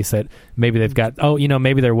they release it, maybe they've got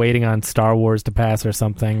maybe they're waiting on Star Wars to pass or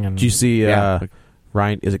something. And do you see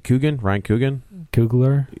Ryan? Is it Coogan? Ryan Coogan?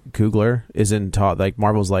 Coogler is in talk. Like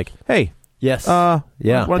Marvel's like, hey, yes, yeah,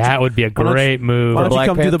 that would be a great move. Why don't you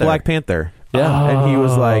come do the Black Panther? Yeah, and he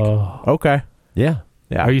was like, okay, yeah.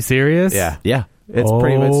 Yeah. Are you serious? Yeah. Yeah. It's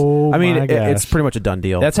pretty much. I mean, it's pretty much a done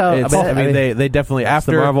deal. That's how. They definitely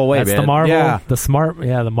after the Marvel way. That's the Marvel. The smart.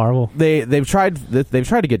 Yeah, the Marvel. They've tried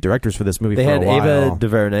to get directors for this movie. They for had a while. Ava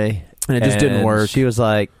DuVernay, and it just didn't work. She was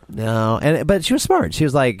like, no, but she was smart. She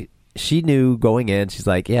was like, she knew going in. She's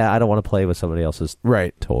like, yeah, I don't want to play with somebody else's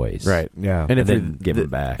toys. Right. Yeah. And then give them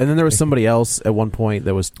back. And then there was somebody else at one point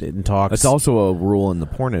that was in talks. That's also a rule in the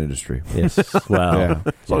porn industry. Yes. Well,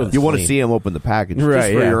 you want to see him open the package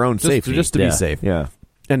just for your own safety. Just to be safe. Yeah.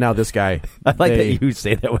 And now this guy. I like that you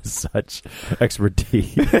say that with such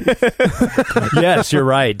expertise. Yes, you're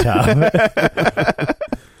right, Tom.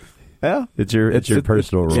 Yeah, it's your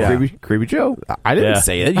personal rule. Yeah. Creepy Joe. I didn't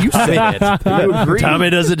say it. You said it. You agreed. Tommy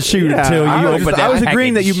doesn't shoot until you open that. I was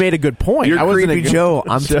agreeing that you made a good point. You're Creepy Joe.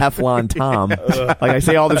 I'm Teflon Tom. Like I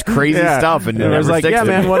say all this crazy stuff, and I was like, yeah,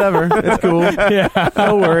 man, whatever. It's cool. Yeah,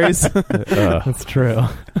 no worries. That's true.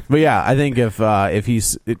 But yeah, I think if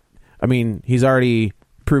he's, he's already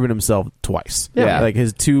proven himself twice. Yeah. Like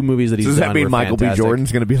his 2 movies that he's done. Does that mean Michael fantastic. B.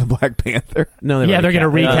 Jordan's going to be the Black Panther? No, they're going to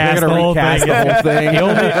recast the whole thing.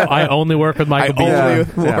 I only work with Michael B. Jordan.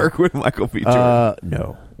 Work with Michael B. Jordan.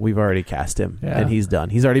 No, we've already cast him, and he's done.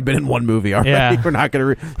 He's already been in 1 movie already. Yeah. We're not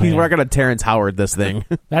going to. We're not going to Terrence Howard this thing.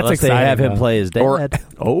 That's Unless exciting. They have him play his dad,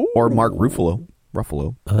 or Mark Ruffalo.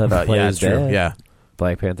 Play his true. dad. Yeah,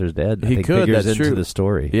 Black Panther's dad. He I think could. figures That's into true. the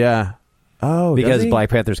story. Yeah. Oh, because Black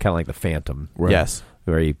Panther's kind of like the Phantom. Right? Yes.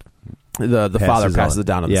 Where he the father passes it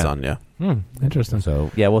down to the son. Yeah. Interesting. So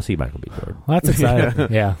yeah, we'll see Michael B. Jordan. Well, that's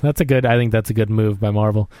exciting. Yeah, that's a good. I think that's a good move by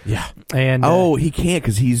Marvel. Yeah. And he can't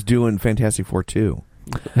because he's doing Fantastic Four 2.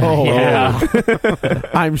 Oh, yeah.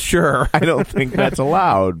 I'm sure. I don't think that's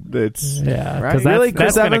allowed. It's because right?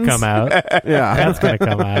 that's going to come out. Yeah, that's going to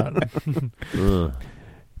come out.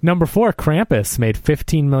 Number 4, Krampus made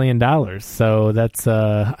 $15 million. So that's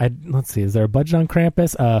let's see, is there a budget on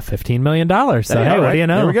Krampus? $15 million. So hey, what do you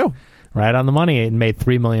know? There we go. Right on the money. It made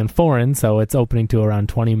 $3 million foreign, so it's opening to around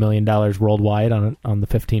 $20 million worldwide on the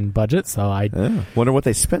 15 budget. So I wonder what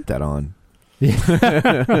they spent that on.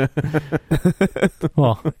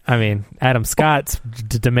 Well, I mean, Adam Scott's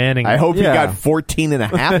demanding. I hope he got 14 and a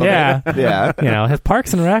half of it. Yeah. His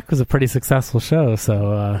Parks and Rec was a pretty successful show,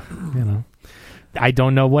 so I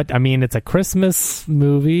don't know what. I mean, it's a Christmas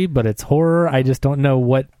movie, but it's horror. I just don't know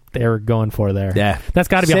what they're going for there. Yeah, that's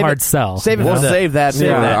got to be a hard sell. We'll save that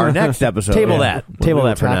for our next episode. Table that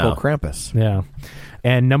for now. Krampus. Yeah.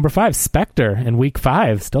 And number 5, Spectre in week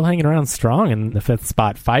 5, still hanging around strong in the 5th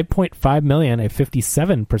spot. $5.5 million, a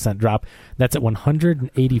 57% drop. That's at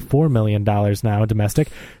 $184 million now domestic.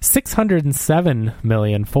 $607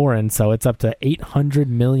 million foreign, so it's up to $800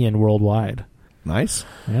 million worldwide. Nice.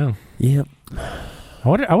 Yeah. Yep. I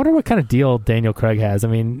wonder what kind of deal Daniel Craig has. I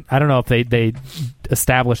mean, I don't know if they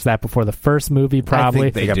established that before the first movie, probably.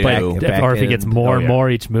 I think they do. Or if he gets more and more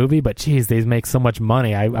each movie. But, geez, they make so much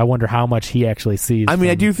money. I wonder how much he actually sees. I mean,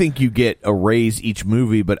 I do think you get a raise each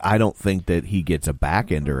movie, but I don't think that he gets a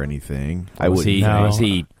back end or anything. Unless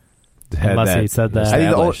he said that. I think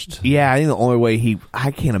the only way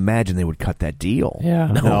I can't imagine they would cut that deal. Yeah.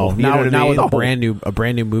 No. Now with a brand new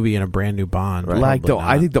movie and a brand new Bond. Right?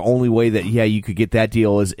 I think the only way that you could get that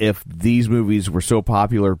deal is if these movies were so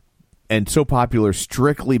popular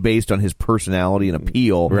strictly based on his personality and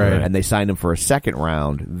appeal, and they signed him for a second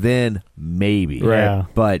round, then maybe. Right. Yeah.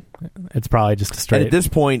 But it's probably just a straight. At this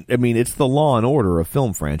point, I mean, it's the Law and Order of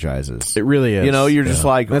film franchises. It really is. You know, you're just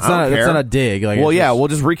like, that's not a dig. Like, we'll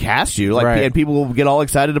just recast you. Like, and people will get all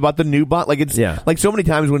excited about the new Bond. Like, it's like so many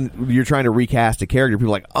times when you're trying to recast a character,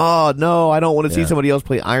 people are like, oh no, I don't want to see somebody else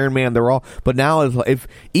play Iron Man. But now,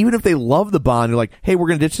 even if they love the Bond, you're like, hey, we're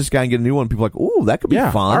going to ditch this guy and get a new one. People are like, ooh, that could be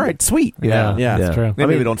fun. All right, sweet. Yeah, that's true.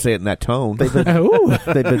 Maybe we don't say it in that tone. They've been doing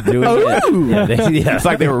it. It's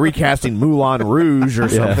like they were recasting Moulin Rouge or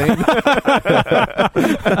something.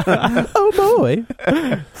 Oh boy!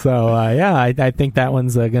 So I think that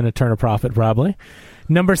one's going to turn a profit probably.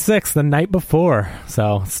 Number 6, The Night Before.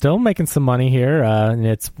 So still making some money here, and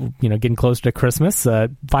it's getting closer to Christmas.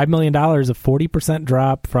 $5 million, a 40%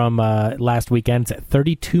 drop from last weekend. It's at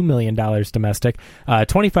 $32 million domestic.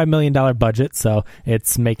 $25 million budget, so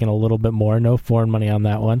it's making a little bit more. No foreign money on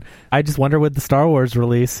that one. I just wonder with the Star Wars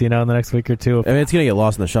release, in the next week or two. It's going to get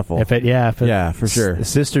lost in the shuffle. Yeah, for sure.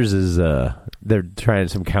 Sisters is they're trying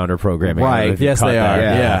some counter programming, right? Yes, they are.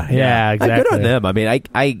 Yeah, exactly. Good on them. I mean,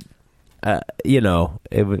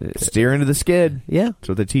 it was steer into the skid. Yeah, that's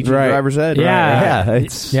what the teaching driver said.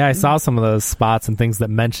 Yeah, I saw some of those spots and things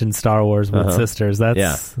that mentioned Star Wars with sisters.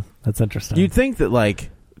 That's interesting. You'd think that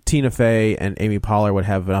like Tina Fey and Amy Poehler would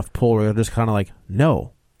have enough pull where they're just kind of like,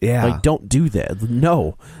 no, Yeah. Like, don't do that.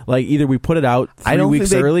 No. Like, either we put it out 3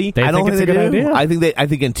 weeks early. I don't think it's a good idea. I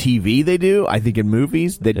think in TV they do. I think in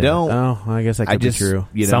movies they don't. Oh, I guess that could be true.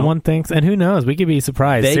 You know? Someone thinks, and who knows? We could be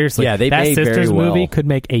surprised. Seriously, they that may Sisters very well. movie could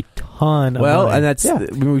make a ton of money. And that's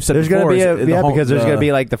we've said there's before. Going to be because there's going to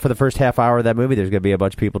be like for the first half hour of that movie, there's going to be a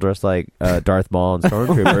bunch of people dressed like Darth Maul and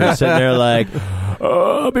Stormtroopers sitting there like,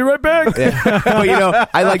 I'll be right back. But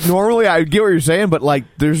I normally I get what you're saying, but like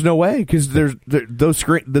there's no way because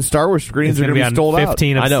the Star Wars screens are going to be sold out.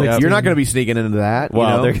 15 of I know 16. you're not going to be sneaking into that.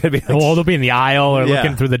 Well, they're going to be. They'll be in the aisle or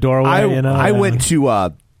looking through the doorway. I went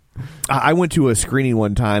to a screening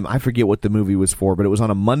one time. I forget what the movie was for, but it was on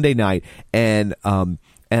a Monday night, and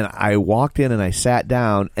I walked in and I sat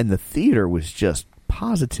down, and the theater was just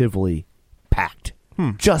positively packed.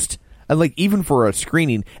 Just like even for a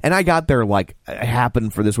screening, and I got there like it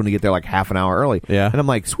happened for this one to get there like half an hour early. Yeah, and I'm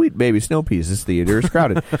like, sweet baby snow peas, this theater is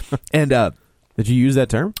crowded. And did you use that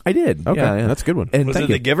term? I did. Okay, yeah. That's a good one. And was it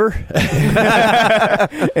the giver?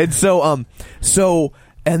 And so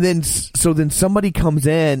then somebody comes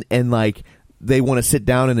in and like they want to sit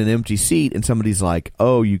down in an empty seat, and somebody's like,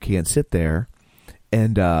 "Oh, you can't sit there,"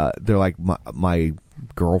 and they're like, "My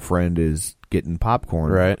girlfriend is getting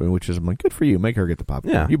popcorn," right? Which is, I'm like, good for you, make her get the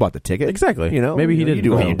popcorn. Yeah, you bought the ticket, exactly. Maybe he didn't. You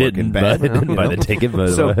do well, you didn't buy the ticket,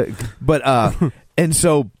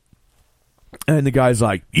 and the guy's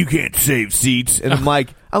like, "You can't save seats," and I'm like,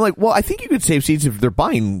 well, I think you could save seats if they're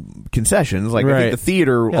buying concessions. Like, I think the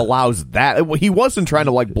theater allows that. He wasn't trying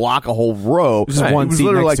to like block a whole row. Just one seat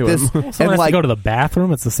literally next like to this, him. Well, someone has to go to the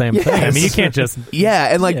bathroom. It's the same thing. I mean, you can't just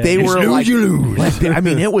and like they were lose, like, you lose. like I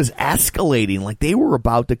mean, it was escalating. Like they were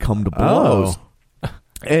about to come to blows,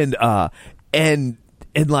 and then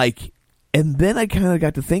I kind of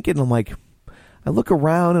got to thinking. I'm like, I look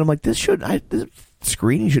around and I'm like, this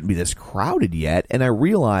screening shouldn't be this crowded yet, and I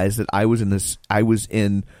realized that I was in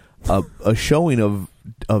a showing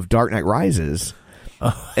of Dark Knight Rises,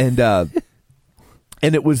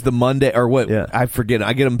 and it was the Monday or what? Yeah. I forget.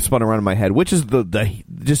 I get them spun around in my head. Which is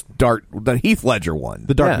the Heath Ledger one?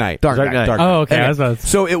 The Dark Knight. Dark Knight. Oh, okay.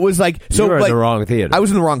 So it was like you were in the wrong theater. I was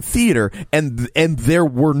in the wrong theater, and there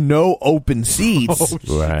were no open seats,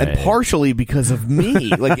 and partially because of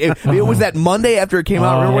me. Like it was that Monday after it came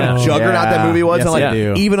out. Remember what a juggernaut that movie was? Yes, and like I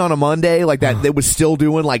do. even on a Monday like that, they was still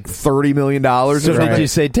doing like $30 million. So did you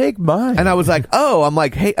say take mine? And I was like, oh, I'm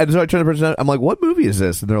like, hey, I started trying to present. I'm like, what movie is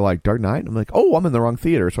this? And they're like, Dark Knight. I'm like, oh, I'm in the wrong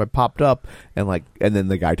theater. So I popped up and then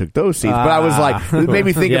the guy took those seats. But I was like, it made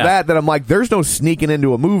me think of that I'm like, there's no sneaking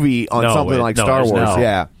into a movie on something like Star Wars. No.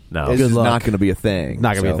 Yeah. No. This is not going to be a thing.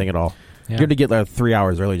 Not going to be a thing at all. Yeah. You're going to get like 3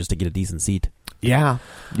 hours early just to get a decent seat. Yeah,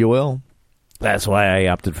 you will. That's why I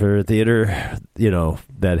opted for a theater,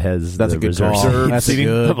 that has That's the a good reserved call. That's a seating.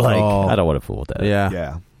 good I'm like, call. I don't want to fool with that.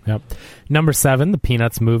 Yeah. Yep. Number 7, the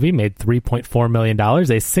Peanuts movie made $3.4 million, a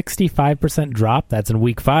 65% drop. That's in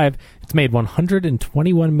week 5. It's made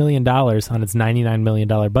 $121 million on its $99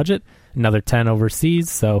 million budget, another 10 overseas.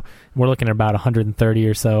 So we're looking at about 130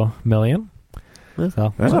 or so million.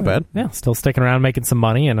 So that's not bad. Yeah, still sticking around making some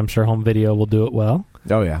money, and I'm sure home video will do it well.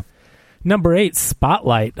 Oh, yeah. Number 8,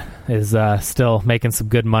 Spotlight is still making some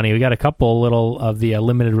good money. We got a couple little of the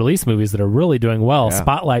limited release movies that are really doing well. Yeah.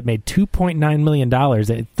 Spotlight made $2.9 million, a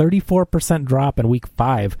 34% drop in week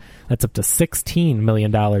 5. That's up to $16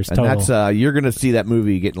 million total. And that's you're going to see that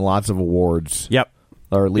movie getting lots of awards. Yep.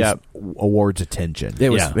 Or at least awards attention. It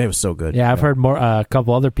was so good. Yeah, I've heard more. A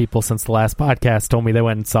couple other people since the last podcast told me they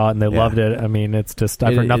went and saw it and they loved it. I mean, it's just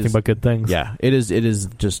I've heard nothing but good things. Yeah, it is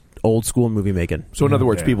just old school movie making. So in other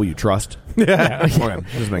words, people you trust. Yeah. Okay,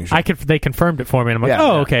 just making sure. They confirmed it for me, and I'm like, Yeah.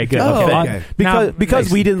 oh, okay, good. Oh, Okay. okay.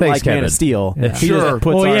 Because we didn't like Man Kevin. of Steel. Yeah. He Sure. just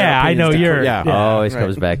puts Well, our yeah, I know opinions you're. down. Yeah. Always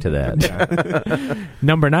comes back to that.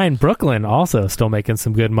 Number 9, Brooklyn, also still making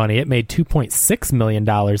some good money. It made $2.6 million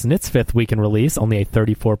in its 5th week in release, only a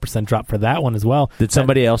 34% drop for that one as well. Did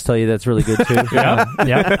somebody else tell you that's really good too?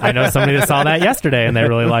 Yeah, I know somebody that saw that yesterday and they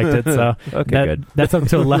really liked it. So good. That's up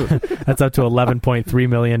to $11.3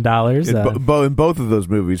 million. And both of those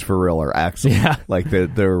movies for real are excellent. Yeah. Like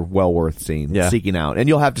they're well worth seeking out, and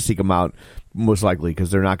you'll have to seek them out most likely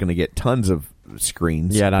because they're not going to get tons of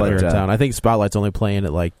screens. Yeah, not here in town. I think Spotlight's only playing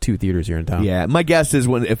at like 2 theaters here in town. Yeah, my guess is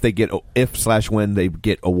when they get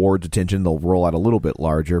awards attention, they'll roll out a little bit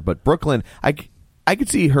larger. But Brooklyn, I could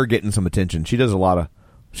see her getting some attention. She does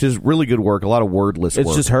she does really good work, a lot of wordless work.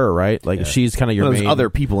 It's just her, right? Like she's kind of your there's main. other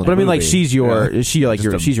people in but the I mean, movie. like she's your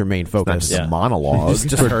she's your main It's not focus. just a monologue.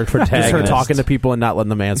 Just her talking to people and not letting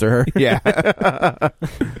them answer her. Yeah.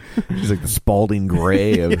 She's like the Spalding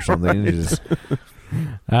Gray or something.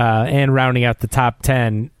 And rounding out the top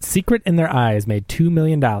 10, Secret in Their Eyes made $2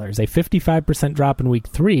 million, a 55% drop in week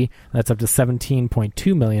 3. That's up to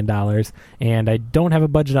 $17.2 million. And I don't have a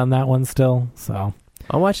budget on that one still, so...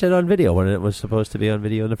 I watched it on video when it was supposed to be on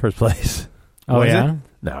video in the first place. Oh, yeah?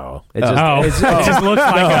 No. It just looks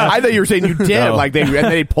like I thought you were saying you did. Like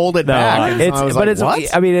they pulled it back. I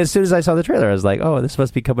mean, as soon as I saw the trailer, I was like, oh, this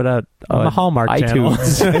must be coming out on the Hallmark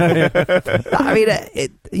iTunes. I mean,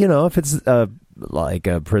 if it's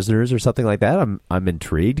like Prisoners or something like that, I'm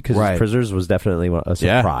intrigued because Prisoners was definitely a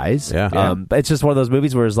surprise. Yeah. But it's just one of those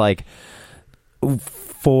movies where it's like,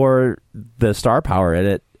 for the star power in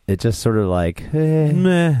it, it just sort of like, I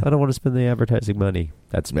don't want to spend the advertising money.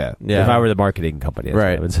 That's If I were the marketing company, that's what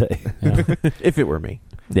I would say. If it were me.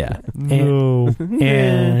 Yeah.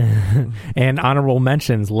 And honorable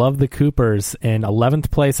mentions, Love the Coopers in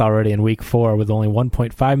 11th place already in week 4 with only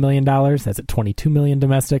 $1.5 million. That's at $22 million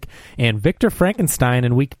domestic. And Victor Frankenstein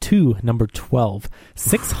in week 2, number 12,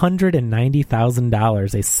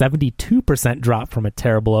 $690,000, a 72% drop from a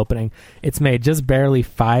terrible opening. It's made just barely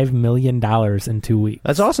 $5 million in 2 weeks.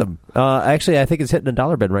 That's awesome. Actually, I think it's hitting a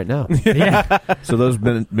dollar bin right now. Yeah. So those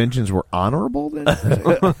mentions were honorable then?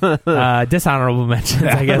 Dishonorable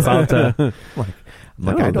mentions. I guess I'll have to...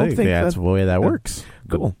 I don't think that's the way that works.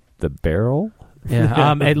 Cool. The barrel?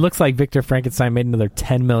 Yeah. It looks like Victor Frankenstein made another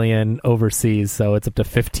 $10 million overseas, so it's up to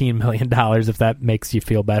 $15 million if that makes you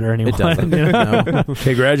feel better. Anyone? It doesn't. No.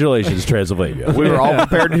 Congratulations, Transylvania. We were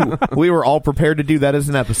all prepared to do that as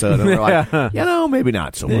an episode. And we're like, maybe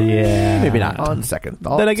not so much. Yeah. Maybe not. On second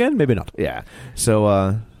thought. Then again, maybe not. Yeah.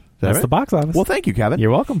 So that's the box office. Well, thank you, Kevin.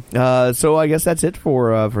 You're welcome. So I guess that's it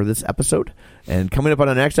for this episode. And coming up on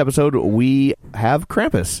the next episode, we have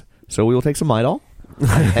Krampus. So we will take some Midol.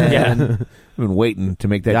 And I've been waiting to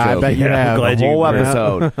make that joke. I bet you have. The whole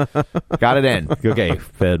episode. Got it in. Okay,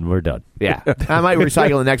 Ben, we're done. Yeah. I might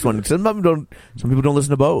recycle the next one. Some people don't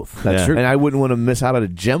listen to both. That's true. And I wouldn't want to miss out on a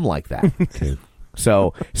gem like that.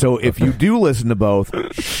 So if you do listen to both,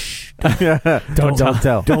 don't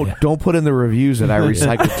tell. Don't put in the reviews that I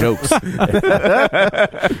recycle jokes.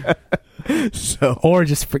 Or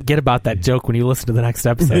just forget about that joke when you listen to the next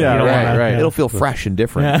episode. Right. It'll feel fresh and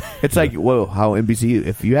different. Yeah. It's like, how NBC,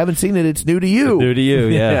 if you haven't seen it, it's new to you. New to you,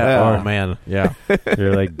 yeah. Oh, man. Yeah.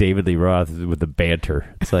 You're like David Lee Roth with the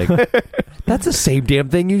banter. It's like, that's the same damn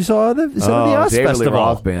thing you saw at the Oz David Festival. Lee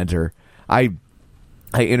Roth banter. I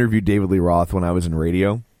interviewed David Lee Roth when I was in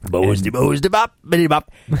radio. And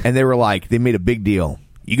they were like, they made a big deal.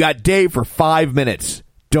 You got Dave for 5 minutes.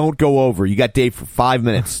 Don't go over. You got Dave for 5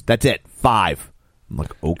 minutes. That's it. 5. I'm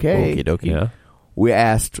like, okay. Okie dokie. Yeah. We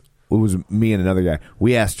asked, it was me and another guy.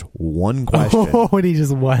 We asked one question. And he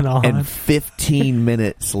just went on. And 15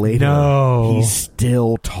 minutes later, he's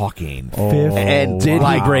still talking. And did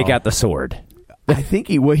he break out the sword? I think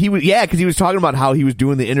he was, because he was talking about how he was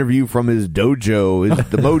doing the interview from his dojo,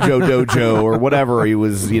 the Mojo Dojo, or whatever he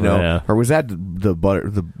was, or was that the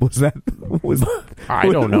butter?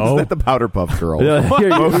 I don't know. Was that the Powder Puff Girl? Mojo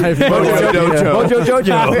Dojo. Mojo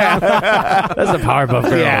Jojo. That's the Powerpuff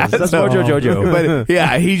Girls. Yeah, that's Mojo Jojo.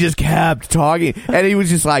 But he just kept talking, and he was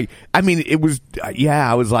just like, I mean, it was,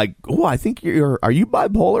 I was like, oh, I think are you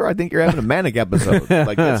bipolar? I think you're having a manic episode.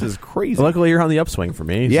 Like, this is crazy. Luckily, you're on the upswing for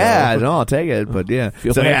me. Yeah, no, I'll take it. But yeah,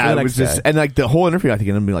 it was just, and like the whole interview, I think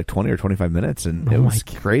it'll be like 20 or 25 minutes, and it was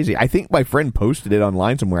crazy. I think my friend posted it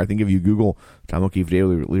online somewhere. I think if you Google Tom O'Keefe,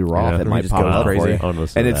 David Lee Roth, it might pop up for you.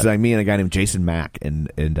 And it's like me and a guy named Jason Mack, and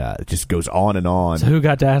it just goes on and on. So who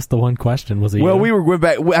got to ask the one question? Was it? Well, we went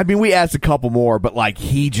back. I mean, we asked a couple more, but like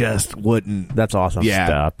he just wouldn't. That's awesome. Yeah,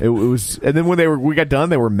 Stop. It was. And then when we got done,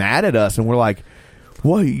 they were mad at us, and we're like,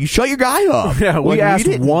 "Well, you shut your guy up." Yeah, we asked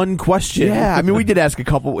one question. Yeah, I mean, we did ask a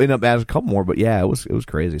couple, end up asking a couple more, but yeah, it was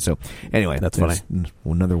crazy. So anyway, that's funny.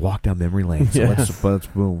 Another walk down memory lane. So let's put a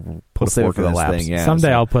fork in this thing. Yeah,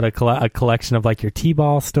 someday I'll put a collection of like your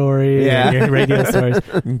T-ball stories, your radio stories,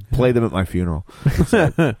 play them at my funeral.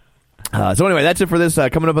 So anyway, that's it for this.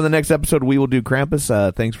 Coming up on the next episode, we will do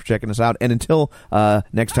Krampus. Thanks for checking us out, and until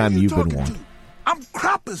next time, you've been warned. I'm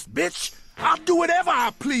Krampus, bitch. I'll do whatever I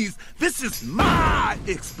please. This is my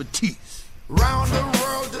expertise. Round the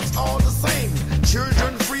world, it's all the same.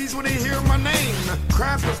 Children freeze when they hear my name.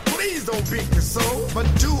 Krampus, please don't beat me so. But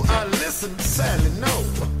do I listen? Sadly, no.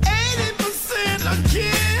 80% of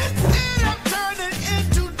kids end up turning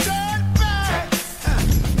into dirt bags.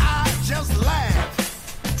 I just laugh.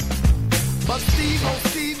 But Steve, oh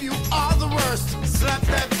Steve, you are the worst. Slap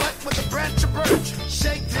that butt with a branch of birch.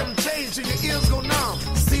 Shake them chains till your ears go numb.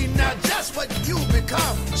 See now just what you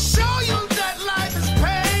become. Show you that life is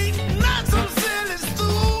pain, not some silly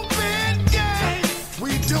stupid game.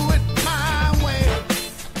 We do it my way.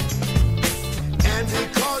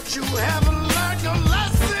 haven't learned your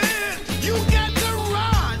lesson, you got to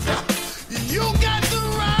run. You got to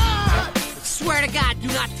run. Swear to God, do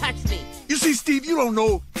not touch me. You see, Steve, you don't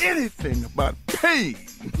know anything about pain.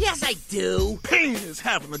 Yes, I do. Pain is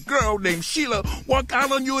having a girl named Sheila walk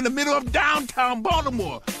out on you in the middle of downtown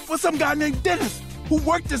Baltimore for some guy named Dennis who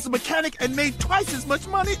worked as a mechanic and made twice as much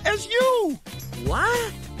money as you.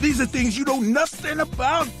 What? These are things you know nothing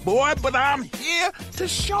about, boy, but I'm here to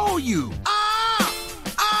show you.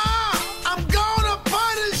 I'm gonna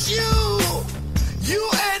punish you. You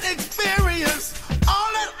ain't experienced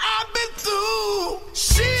all that I've been through.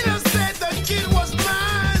 Sheila said the kid was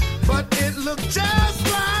mine, but it looked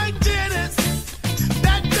just like Dennis.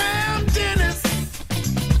 That damn Dennis.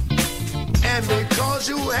 And because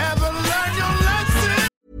you haven't learned your lesson.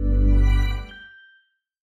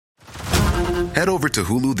 Head over to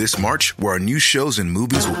Hulu this March, where our new shows and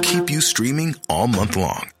movies will keep you streaming all month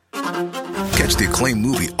long. Catch the acclaimed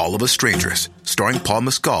movie All of Us Strangers, starring Paul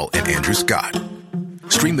Mescal and Andrew Scott.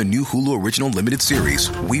 Stream the new Hulu original limited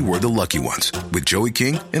series We Were the Lucky Ones with Joey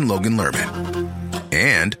King and Logan Lerman.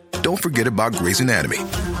 And don't forget about Grey's Anatomy.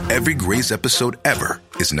 Every Grey's episode ever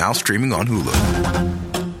is now streaming on Hulu.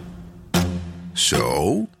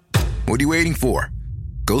 So, what are you waiting for?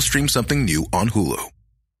 Go stream something new on Hulu.